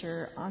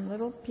Scripture on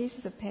little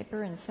pieces of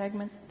paper and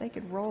segments they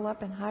could roll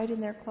up and hide in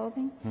their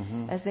clothing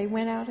as they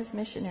went out as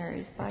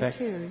missionaries by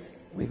twos.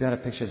 We've got a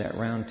picture of that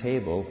round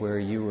table where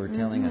you were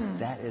telling us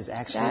that is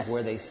actually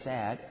where they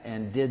sat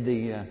and did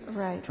the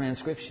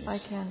transcriptions. By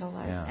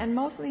candlelight. Yeah. And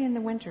mostly in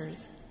the winters.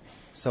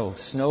 So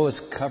snow is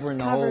covering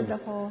the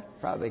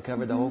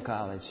whole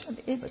college.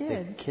 It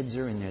did. The kids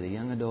are in there. The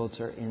young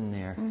adults are in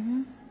there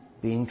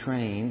being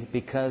trained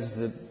because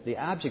the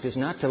object is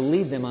not to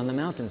leave them on the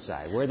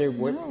mountainside.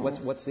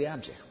 What's the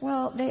object?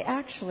 Well, they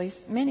actually,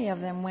 many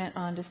of them went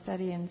on to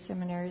study in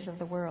seminaries of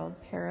the world,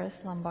 Paris,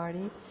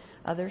 Lombardy,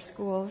 other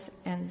schools,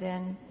 and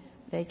then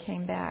they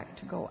came back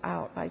to go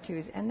out by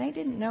twos. And they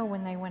didn't know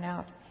when they went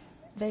out.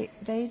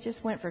 They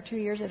just went for 2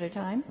 years at a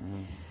time.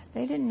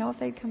 They didn't know if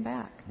they'd come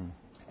back.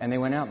 And they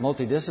went out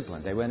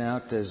multidisciplined. They went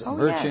out as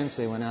merchants.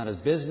 They went out as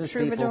business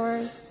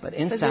troubadours, people. But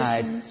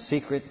inside,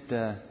 physicians.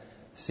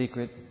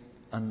 secret,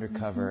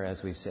 undercover,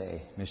 as we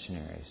say,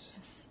 missionaries.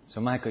 Yes.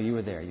 So, Michael, you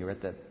were there. You were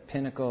at the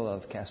pinnacle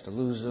of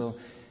Castelluzzo.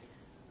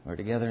 We're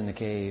together in the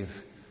cave,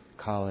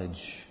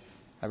 college.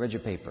 I read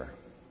your paper.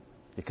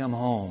 You come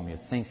home, you're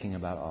thinking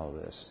about all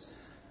this.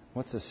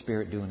 What's the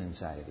Spirit doing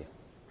inside of you?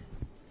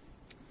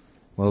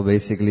 Well,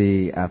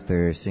 basically,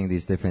 after seeing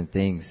these different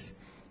things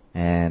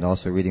and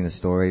also reading the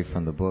story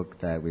from the book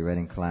that we read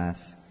in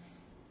class,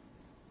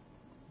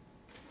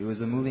 it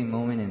was a moving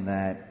moment in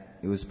that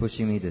it was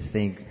pushing me to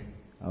think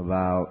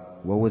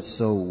about what was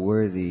so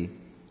worthy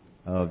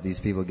of these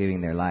people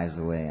giving their lives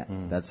away.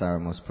 That's our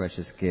most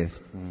precious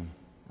gift.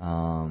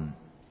 What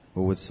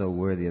was so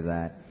worthy of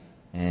that?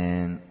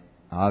 And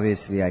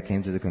obviously I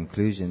came to the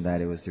conclusion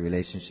that it was the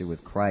relationship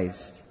with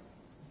Christ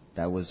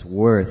that was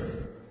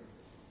worth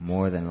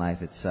more than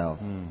life itself.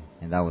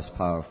 And that was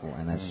powerful,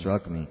 and that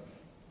struck me.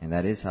 And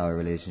that is how a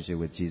relationship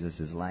with Jesus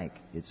is like.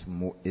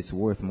 It's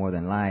worth more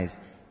than lives,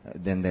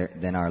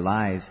 than our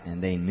lives,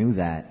 and they knew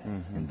that,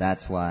 and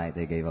that's why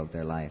they gave up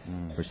their life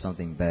for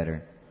something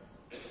better.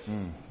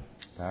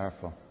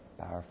 Powerful.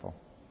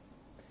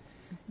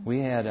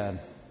 We had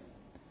a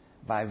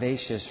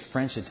vivacious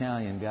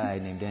French-Italian guy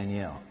named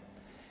Danielle,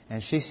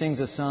 and she sings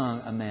a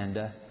song,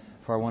 Amanda,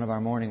 for one of our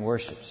morning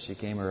worships. She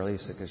came early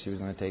because she was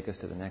going to take us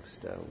to the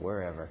next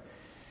wherever.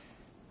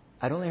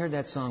 I'd only heard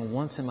that song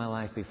once in my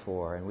life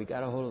before, and we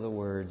got a hold of the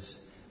words.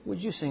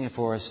 Would you sing it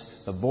for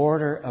us? The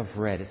border of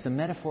red. It's a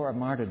metaphor of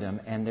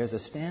martyrdom, and there's a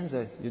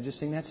stanza, you just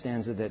sing that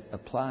stanza that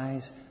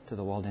applies to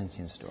the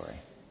Waldensian story.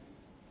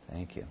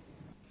 Thank you.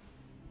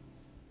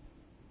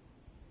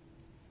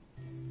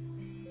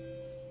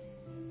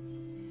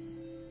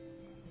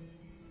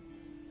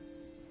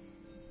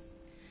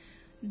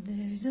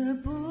 There's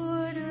a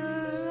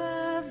border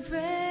of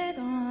red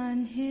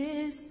on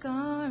his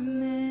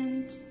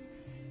garment.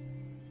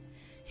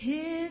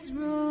 His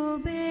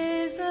robe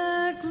is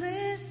a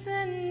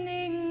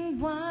glistening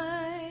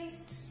white.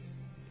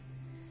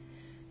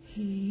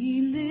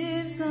 He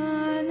lives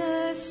on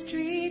a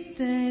street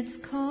that's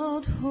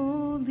called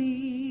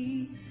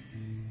Holy.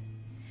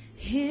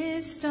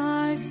 His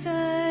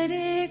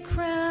star-studded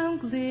crown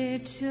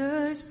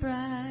glitters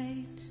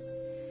bright.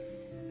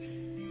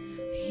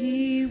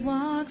 He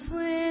walks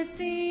with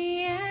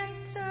the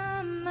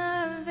anthem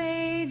of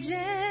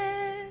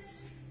ages,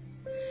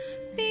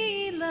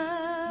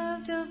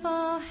 beloved of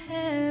all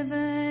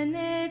heaven,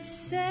 it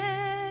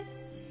said.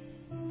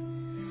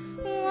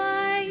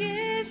 Why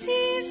is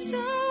he so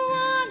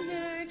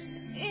honored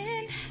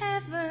in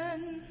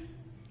heaven?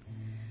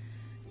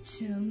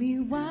 Tell me,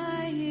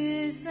 why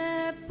is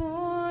that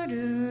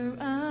border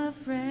of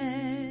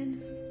red?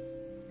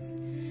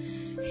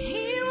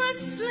 He was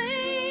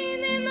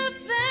slain in the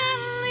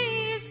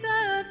valleys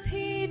of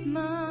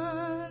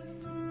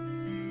Piedmont,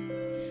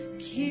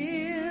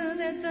 killed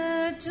at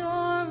the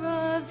door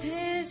of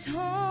his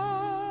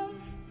home,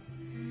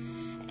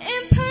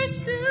 in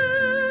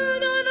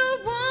pursuit of the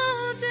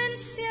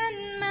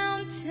Waldensian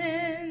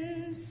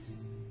mountains,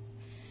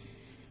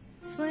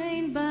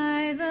 slain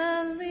by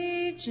the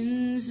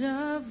legions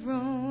of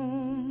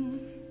Rome,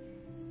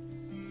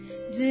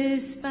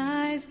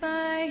 despised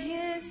by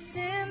his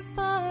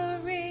simple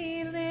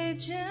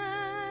religion.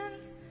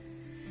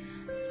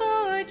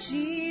 For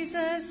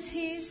Jesus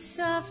he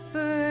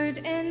suffered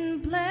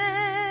and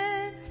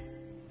bled,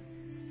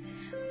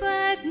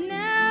 but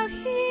now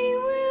he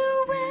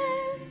will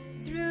wear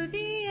through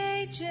the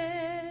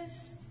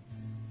ages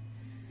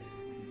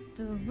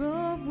the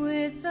robe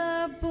with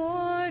a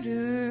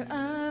border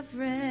of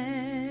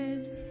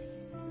red.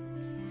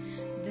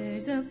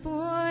 There's a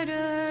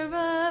border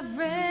of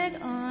red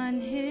on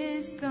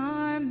his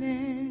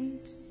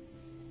garment.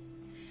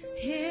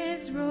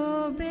 His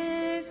robe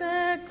is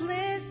a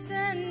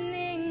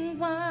glistening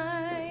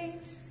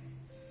white.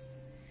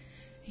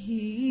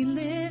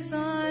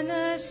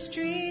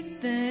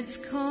 that's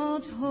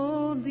called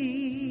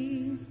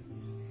holy.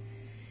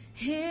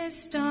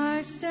 His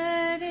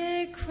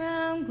star-studded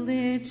crown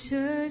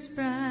glitters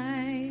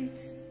bright.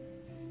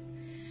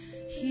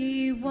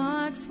 He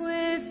walks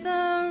with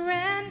the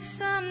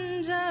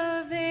ransomed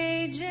of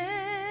ages,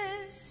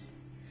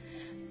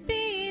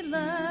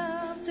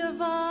 beloved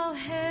of all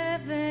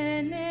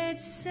heaven,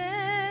 it's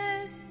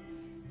said.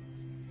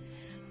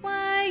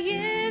 Why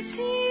is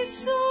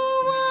he so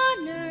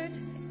honored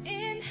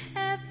in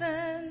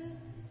heaven?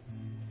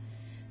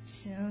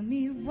 Tell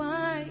me,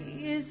 why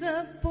is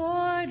the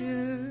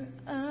border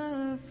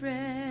of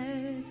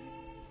red?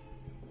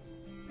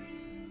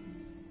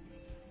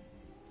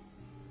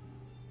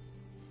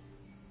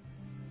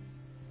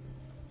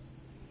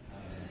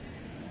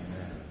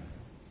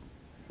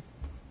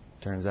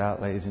 Turns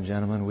out, ladies and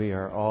gentlemen, we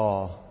are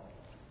all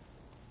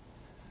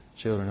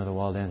children of the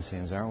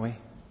Waldensians, aren't we?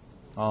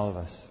 All of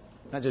us.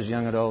 Not just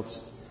young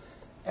adults.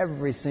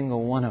 Every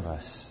single one of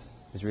us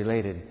is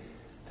related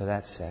to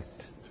that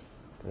sect,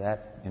 to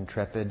that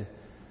intrepid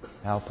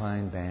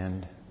Alpine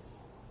band.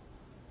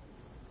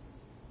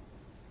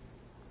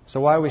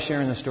 So why are we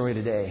sharing the story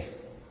today?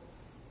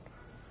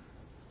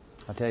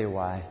 I'll tell you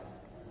why.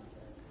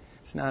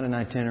 It's not an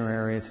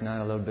itinerary. It's not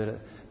a little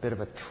bit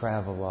of a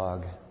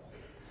travelogue.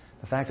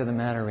 The fact of the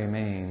matter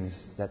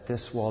remains that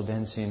this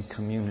Waldensian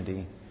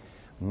community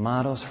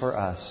models for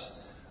us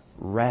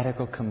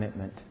radical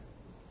commitment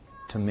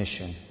to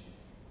mission.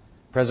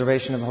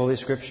 Preservation of the Holy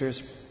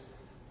Scriptures,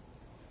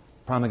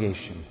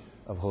 promulgation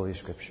of Holy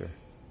Scripture.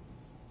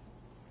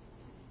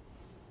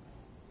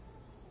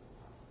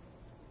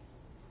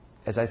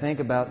 As I think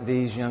about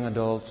these young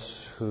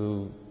adults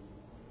who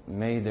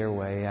made their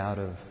way out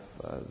of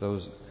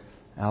those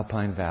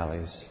Alpine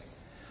valleys,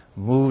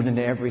 moved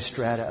into every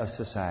strata of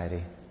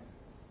society,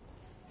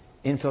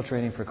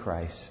 infiltrating for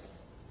Christ,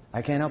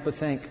 I can't help but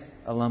think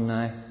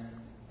alumni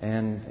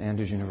and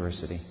Andrews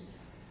University.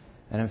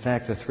 And in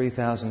fact, the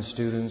 3,000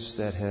 students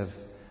that have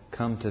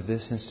come to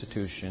this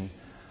institution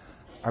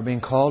are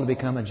being called to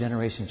become a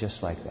generation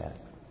just like that.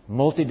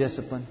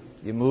 Multidiscipline.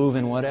 You move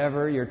in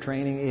whatever your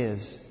training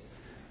is.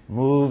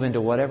 Move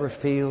into whatever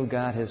field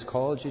God has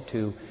called you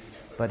to.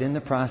 But in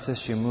the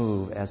process, you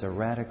move as a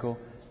radical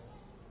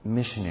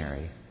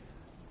missionary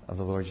of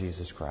the Lord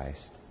Jesus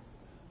Christ.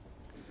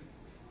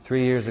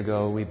 3 years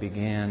ago, we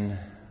began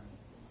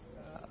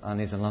on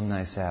these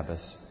alumni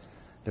Sabbaths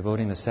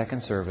devoting the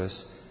second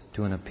service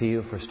to an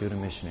appeal for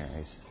student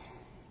missionaries.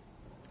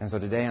 And so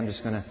today I'm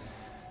just going to,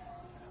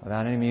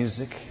 without any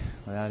music,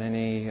 without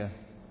any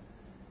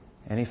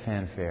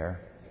fanfare,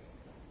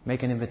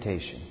 make an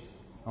invitation.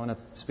 I want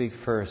to speak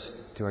first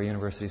to our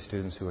university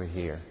students who are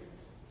here.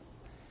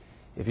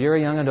 If you're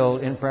a young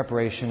adult in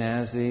preparation,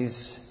 as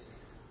these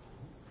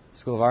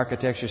School of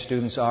Architecture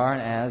students are,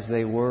 and as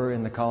they were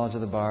in the College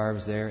of the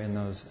Barbs there in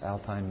those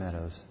Alpine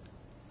meadows,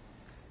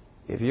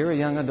 if you're a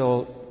young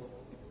adult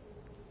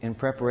in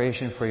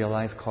preparation for your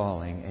life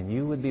calling, and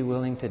you would be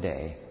willing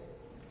today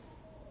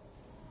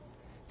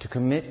to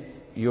commit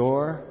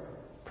your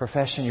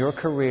profession, your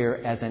career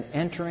as an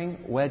entering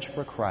wedge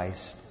for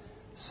Christ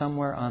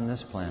somewhere on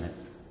this planet,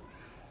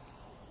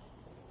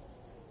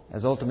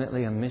 as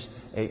ultimately a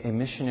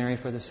missionary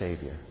for the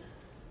Savior,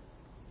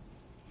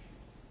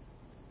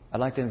 I'd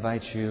like to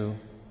invite you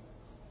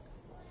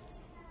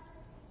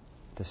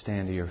to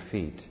stand to your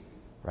feet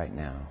right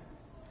now.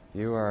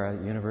 You are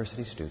a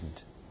university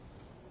student,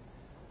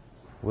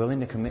 willing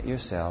to commit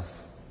yourself,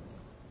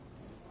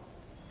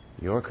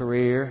 your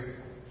career,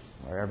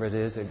 wherever it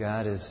is that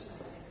God is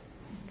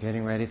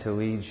getting ready to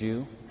lead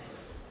you,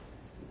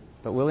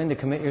 but willing to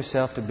commit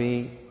yourself to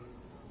be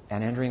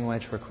an entering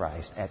wedge for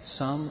Christ at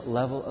some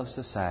level of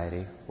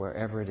society,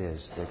 wherever it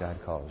is that God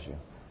calls you.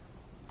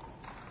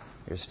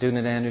 You're a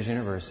student at Andrews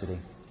University.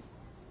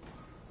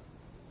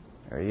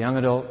 You're a young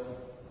adult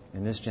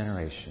in this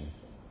generation.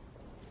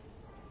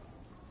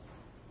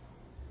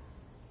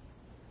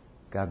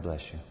 God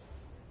bless you.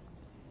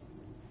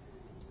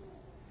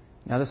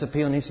 Now, this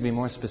appeal needs to be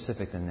more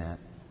specific than that.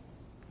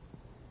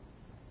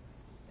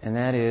 And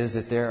that is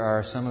that there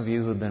are some of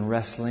you who have been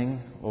wrestling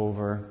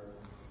over,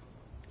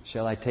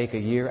 shall I take a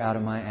year out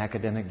of my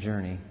academic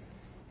journey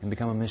and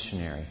become a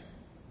missionary?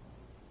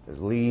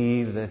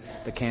 Leave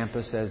the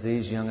campus as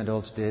these young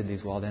adults did,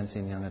 these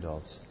Waldensian young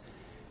adults,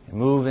 and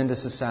move into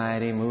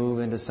society, move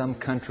into some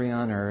country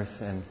on earth,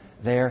 and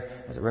there,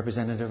 as a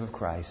representative of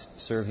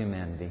Christ, serve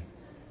humanity.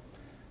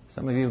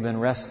 Some of you have been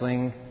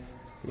wrestling.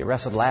 You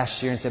wrestled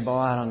last year and said,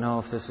 I don't know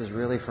if this is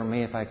really for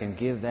me, if I can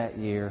give that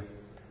year.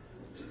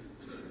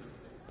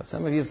 But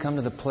some of you have come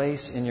to the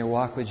place in your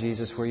walk with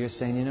Jesus where you're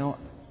saying,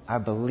 I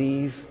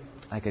believe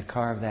I could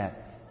carve that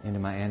into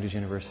my Andrews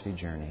University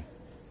journey.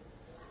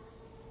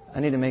 I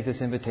need to make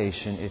this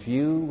invitation. If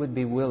you would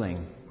be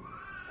willing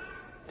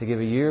to give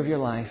a year of your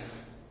life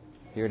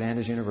here at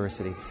Andrews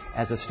University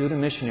as a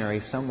student missionary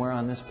somewhere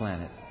on this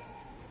planet,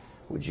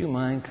 would you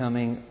mind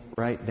coming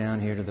right down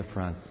here to the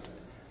front?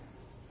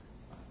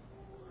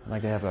 I'd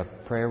like to have a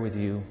prayer with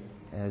you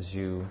as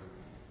you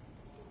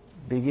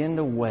begin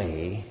to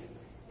weigh,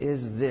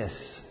 is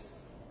this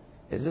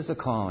Is this a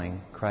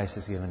calling Christ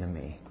has given to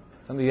me?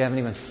 Some of you haven't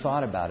even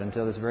thought about it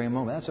until this very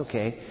moment. That's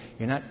okay.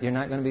 You're not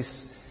going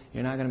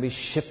to be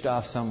shipped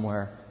off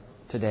somewhere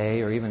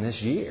today or even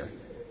this year.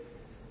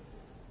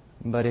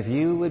 But if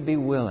you would be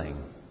willing,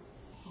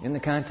 in the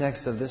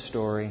context of this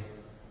story,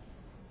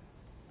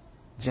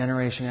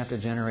 generation after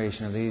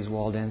generation of these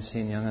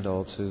Waldensian young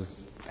adults who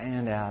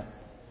fanned out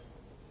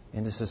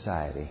into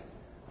society,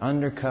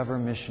 undercover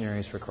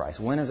missionaries for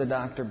Christ, went as a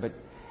doctor, but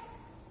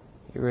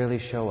you really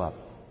show up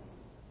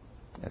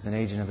as an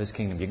agent of His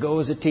kingdom. You go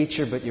as a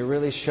teacher, but you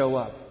really show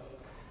up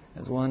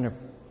as one to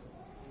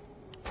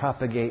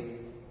propagate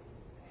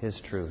His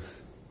truth.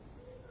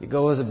 You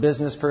go as a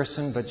business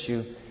person, but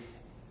you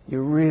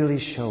really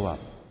show up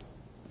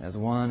as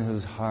one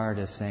whose heart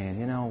is saying,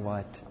 you know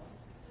what?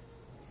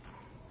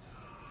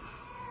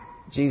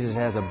 Jesus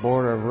has a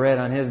border of red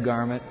on His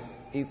garment.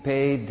 He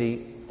paid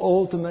the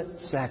ultimate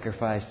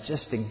sacrifice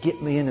just to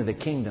get me into the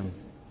kingdom.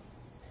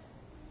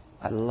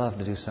 I'd love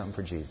to do something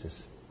for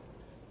Jesus.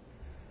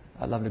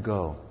 I'd love to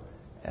go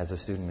as a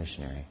student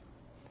missionary.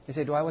 You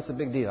say, Dwight, what's the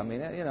big deal? I mean,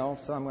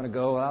 so I'm going to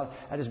go.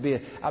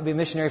 I'll be a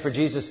missionary for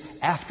Jesus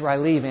after I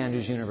leave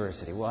Andrews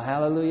University. Well,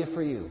 hallelujah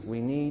for you.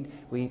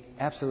 We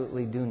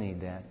absolutely do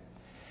need that.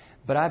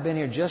 But I've been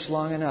here just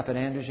long enough at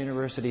Andrews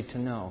University to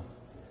know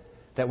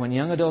that when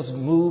young adults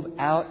move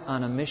out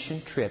on a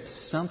mission trip,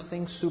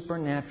 something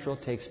supernatural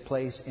takes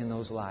place in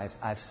those lives.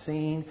 I've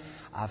seen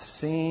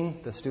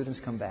the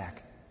students come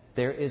back.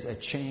 There is a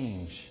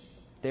change.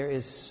 There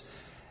is...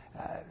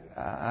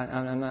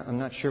 I'm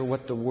not sure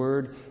what the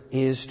word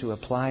is to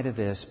apply to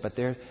this, but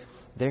there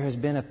has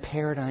been a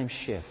paradigm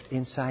shift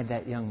inside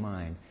that young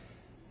mind,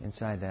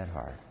 inside that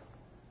heart.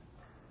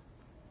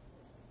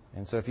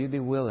 And so if you'd be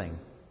willing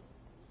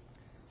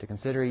to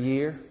consider a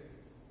year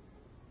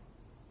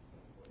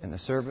in the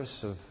service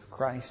of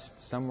Christ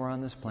somewhere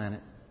on this planet,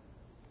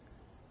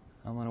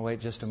 I'm going to wait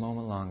just a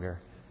moment longer.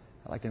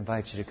 I'd like to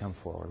invite you to come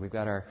forward. We've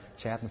got our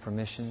chaplain for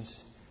missions,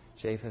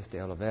 Japheth de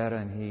Oliveira,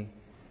 and he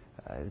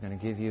is going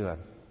to give you a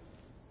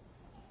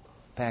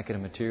packet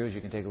of materials.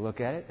 You can take a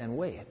look at it and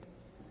weigh it.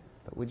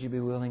 But would you be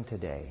willing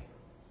today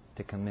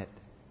to commit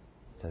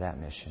to that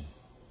mission?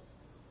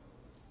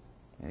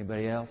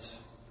 Anybody else?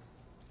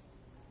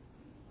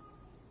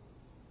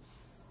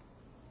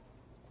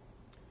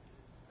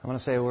 I want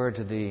to say a word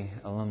to the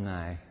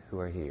alumni who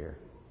are here.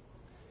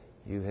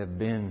 You have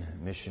been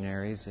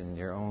missionaries in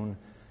your own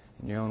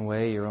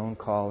way, your own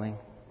calling.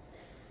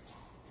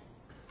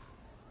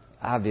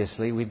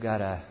 Obviously, we've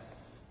got a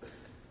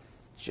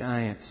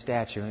giant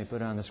statue, let me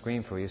put it on the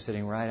screen for you,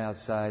 sitting right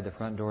outside the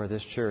front door of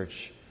this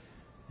church.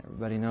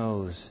 Everybody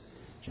knows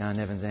John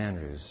Evans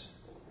Andrews.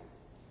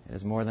 It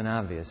is more than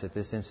obvious that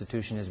this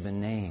institution has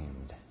been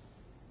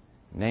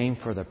named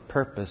for the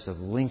purpose of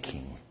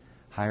linking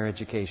higher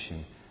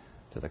education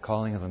to the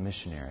calling of a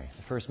missionary.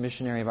 The first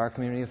missionary of our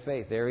community of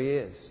faith, there he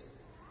is,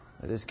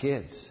 with his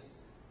kids,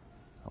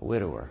 a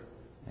widower,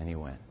 and he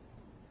went.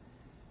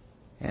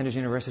 Andrews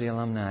University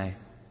alumni,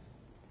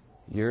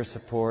 your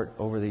support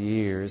over the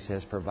years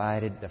has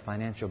provided the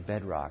financial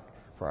bedrock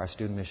for our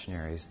student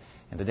missionaries.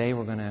 And today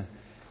we're going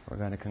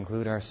to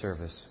conclude our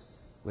service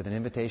with an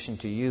invitation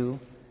to you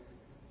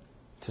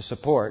to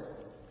support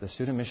the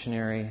student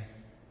missionary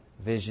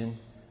vision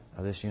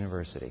of this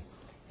university.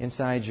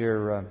 Inside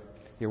your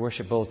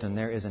worship bulletin,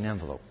 there is an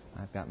envelope.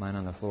 I've got mine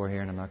on the floor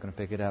here, and I'm not going to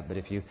pick it up. But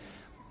if you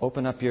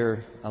open up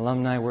your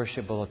alumni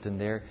worship bulletin,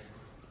 there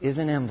is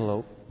an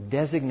envelope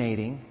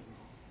designating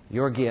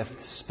your gift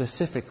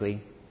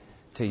specifically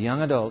to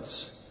young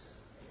adults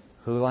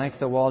who, like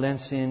the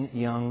Waldensian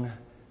young,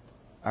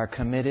 are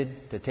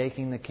committed to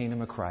taking the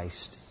kingdom of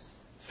Christ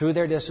through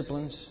their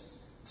disciplines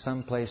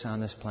someplace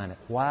on this planet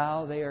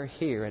while they are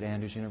here at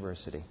Andrews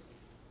University.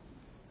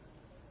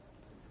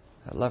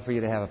 I'd love for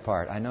you to have a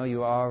part. I know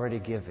you are already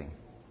giving.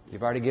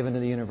 You've already given to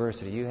the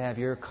university. You have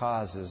your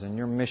causes and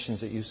your missions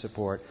that you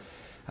support.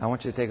 I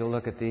want you to take a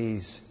look at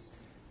these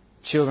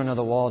children of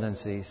the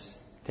Waldenses.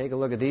 Take a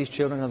look at these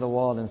children of the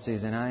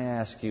Waldenses, and I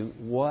ask you,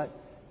 what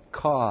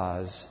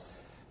cause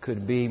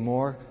could be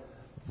more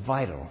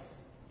vital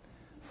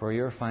for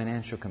your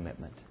financial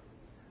commitment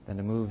than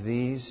to move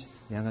these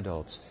young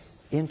adults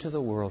into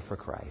the world for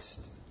Christ?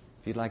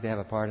 If you'd like to have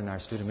a part in our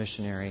student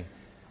missionary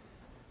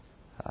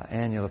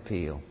annual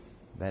appeal,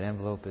 that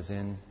envelope is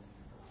in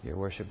your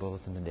worship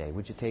bulletin today.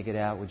 Would you take it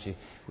out?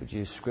 Would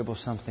you scribble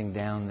something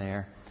down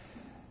there?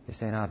 You're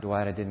saying, "Oh,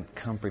 Dwight, I didn't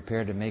come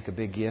prepared to make a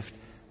big gift."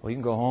 Well, you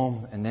can go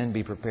home and then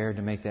be prepared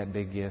to make that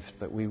big gift,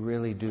 but we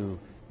really do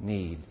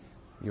need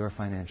your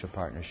financial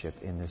partnership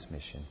in this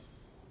mission.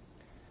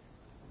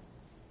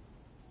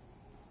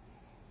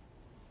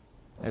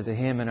 There's a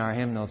hymn in our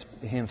hymnal, it's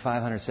hymn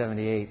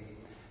 578.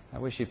 I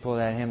wish you'd pull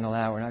that hymnal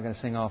out. We're not going to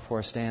sing all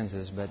 4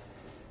 stanzas, but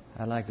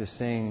I'd like to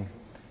sing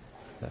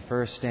the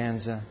first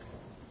stanza,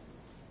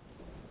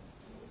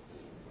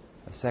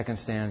 the second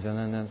stanza, and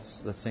then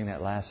let's sing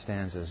that last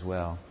stanza as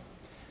well.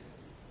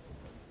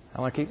 I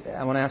want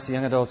to ask the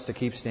young adults to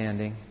keep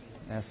standing.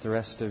 Ask the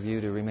rest of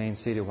you to remain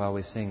seated while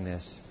we sing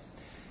this.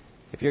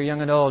 If you're a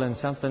young adult and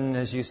something,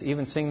 as you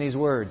even sing these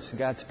words,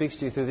 God speaks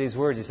to you through these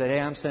words. He said, hey,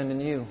 I'm sending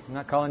you. I'm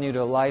not calling you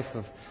to a life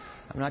of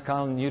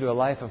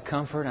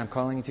comfort. I'm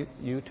calling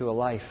you to a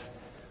life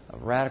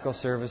of radical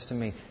service to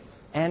me.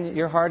 And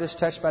your heart is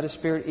touched by the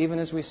Spirit even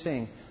as we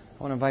sing.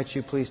 I want to invite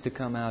you, please, to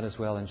come out as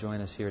well and join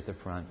us here at the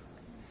front.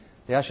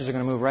 The ushers are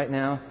going to move right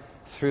now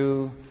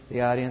through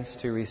the audience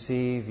to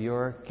receive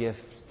your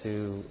gift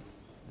to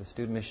the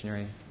student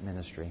missionary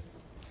ministry.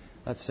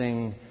 Let's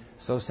sing,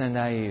 So Send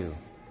I You,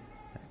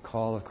 that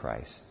call of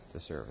Christ to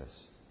service.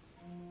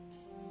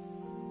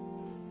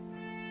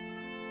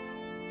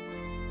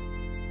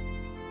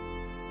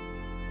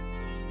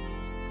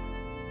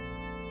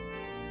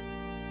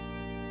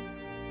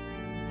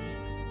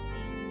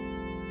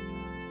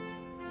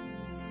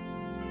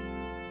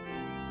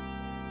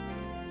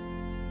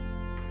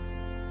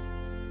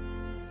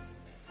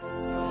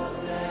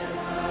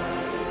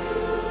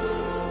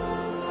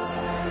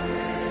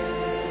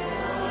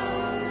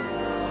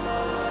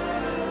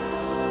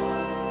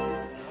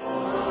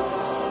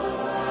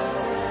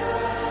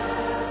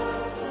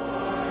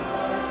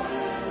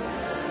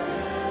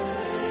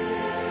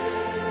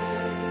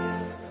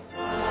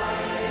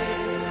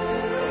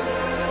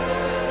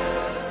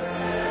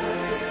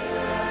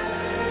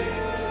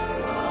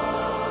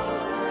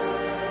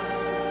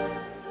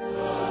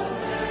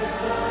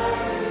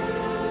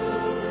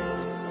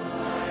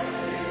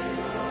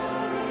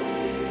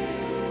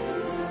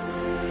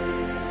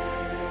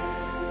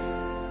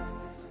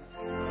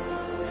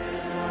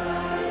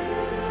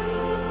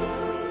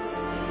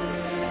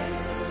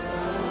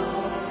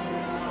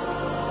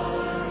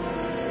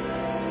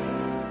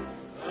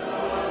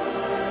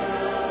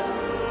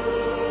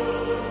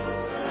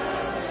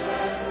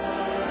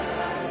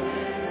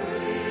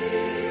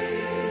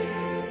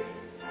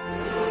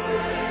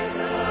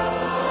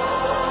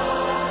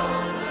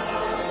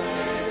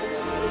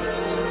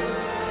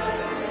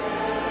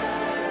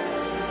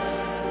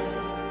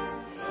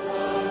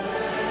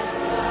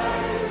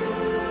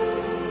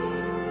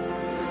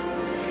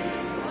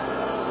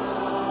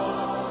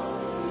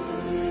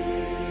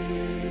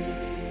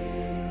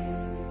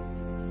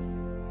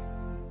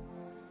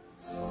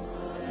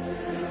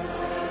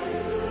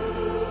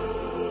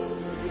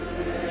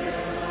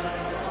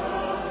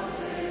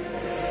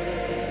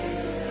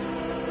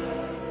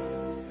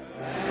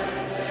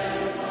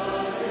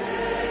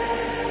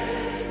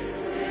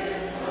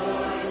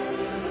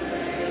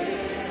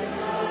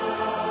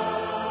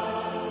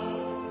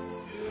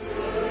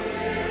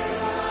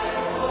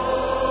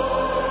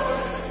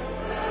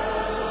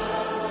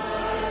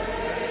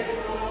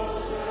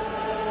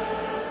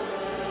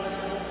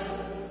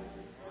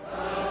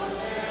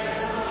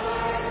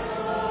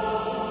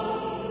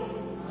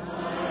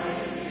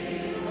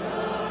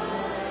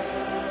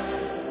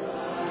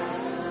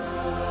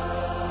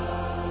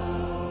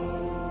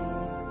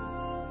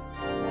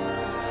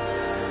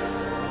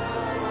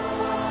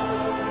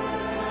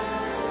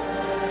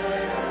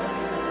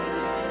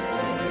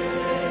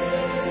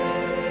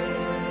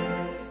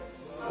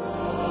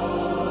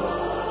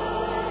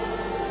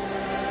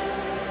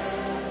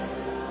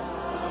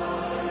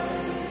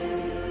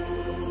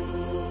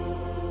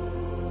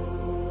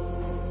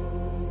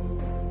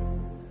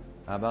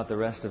 How about the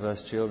rest of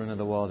us, children of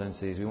the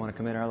Waldenses? We want to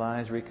commit our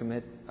lives,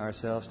 recommit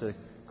ourselves to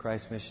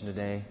Christ's mission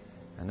today.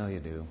 I know you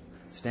do.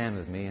 Stand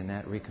with me in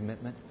that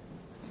recommitment.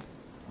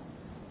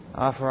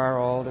 Offer our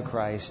all to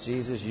Christ.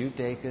 Jesus, you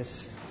take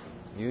us.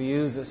 You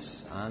use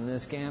us on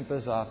this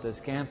campus, off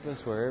this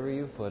campus, wherever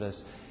you put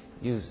us.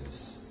 Use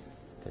us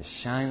to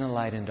shine the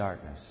light in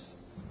darkness.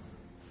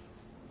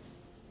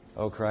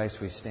 Oh, Christ,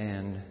 we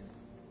stand.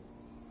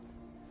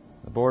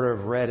 The border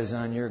of red is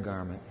on your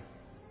garment.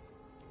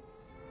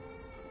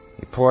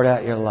 You poured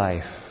out your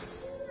life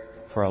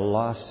for a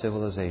lost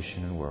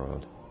civilization and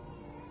world.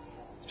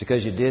 It's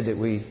because you did that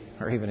we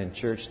are even in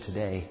church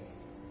today.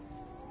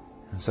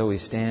 And so we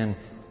stand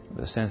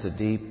with a sense of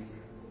deep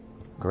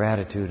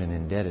gratitude and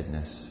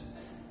indebtedness.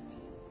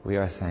 We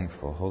are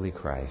thankful, Holy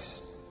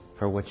Christ,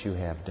 for what you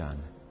have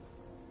done.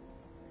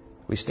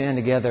 We stand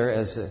together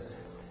as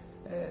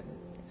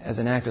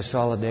an act of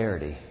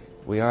solidarity.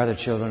 We are the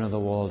children of the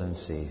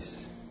Waldenses.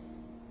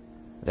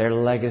 Their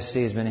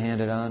legacy has been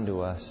handed on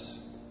to us.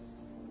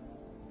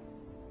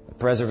 The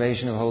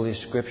preservation of Holy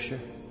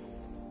Scripture.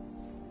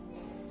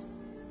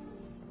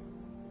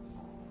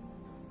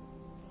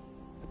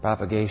 The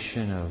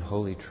propagation of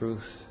Holy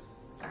Truth.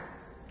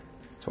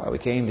 That's why we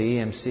came to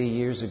EMC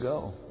years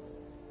ago.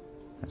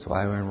 That's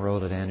why we're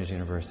enrolled at Andrews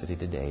University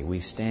today. We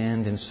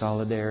stand in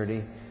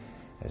solidarity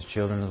as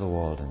children of the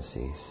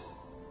Waldenses.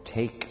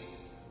 Take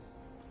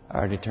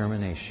our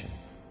determination.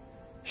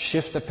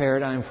 Shift the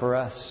paradigm for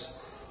us.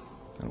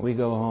 When we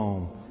go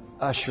home,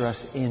 usher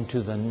us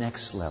into the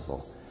next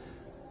level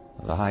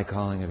of the high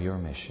calling of your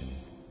mission.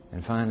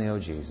 And finally, oh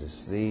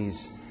Jesus,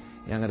 these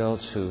young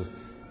adults who've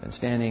been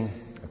standing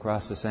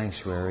across the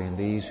sanctuary and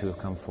these who have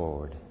come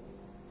forward,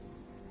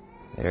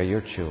 they are your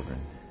children.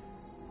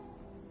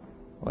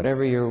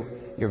 Whatever your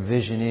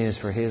vision is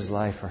for his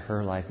life or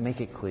her life,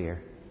 make it clear.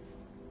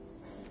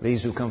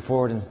 These who come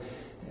forward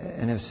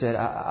and have said,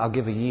 I'll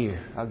give a year.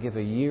 I'll give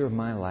a year of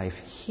my life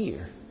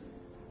here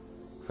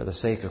for the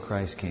sake of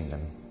Christ's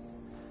kingdom.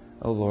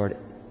 Oh Lord,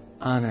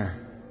 honor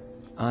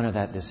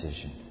that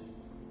decision.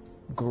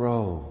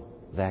 Grow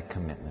that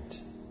commitment.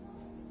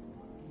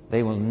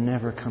 They will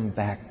never come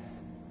back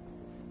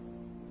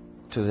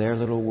to their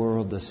little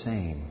world the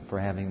same for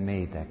having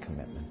made that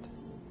commitment.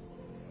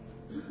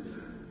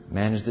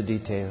 Manage the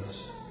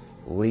details.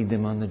 Lead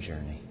them on the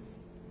journey.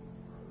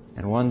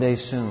 And one day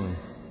soon,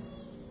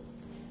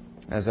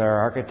 as our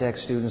architect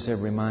students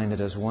have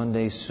reminded us, one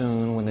day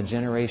soon when the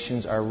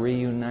generations are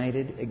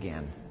reunited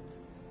again,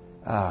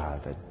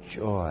 the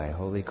joy,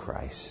 Holy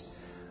Christ,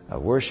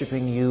 of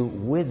worshiping you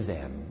with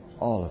them,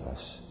 all of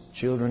us,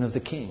 children of the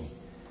King,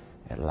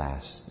 at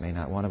last. May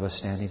not one of us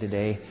standing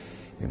today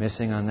be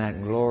missing on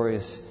that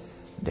glorious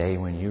day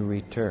when you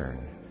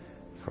return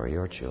for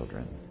your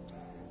children.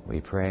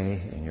 We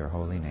pray in your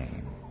holy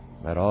name.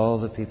 Let all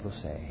the people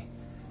say,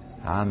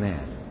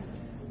 Amen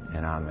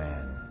and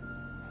Amen.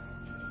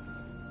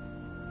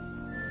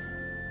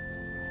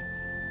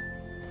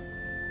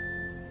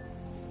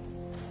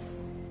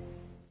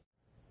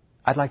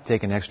 I'd like to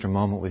take an extra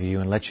moment with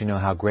you and let you know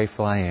how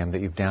grateful I am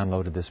that you've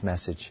downloaded this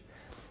message.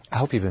 I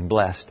hope you've been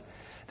blessed.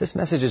 This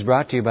message is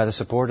brought to you by the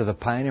support of the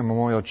Pioneer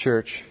Memorial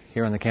Church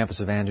here on the campus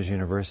of Andrews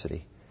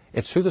University.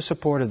 It's through the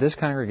support of this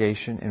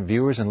congregation and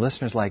viewers and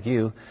listeners like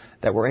you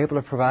that we're able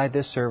to provide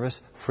this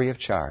service free of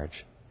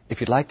charge. If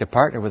you'd like to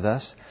partner with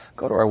us,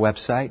 go to our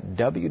website,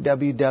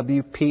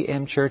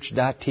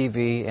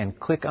 www.pmchurch.tv, and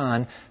click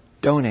on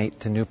Donate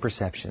to New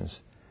Perceptions.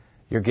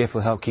 Your gift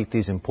will help keep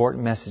these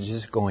important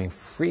messages going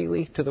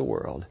freely to the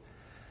world.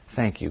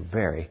 Thank you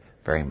very,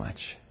 very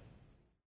much.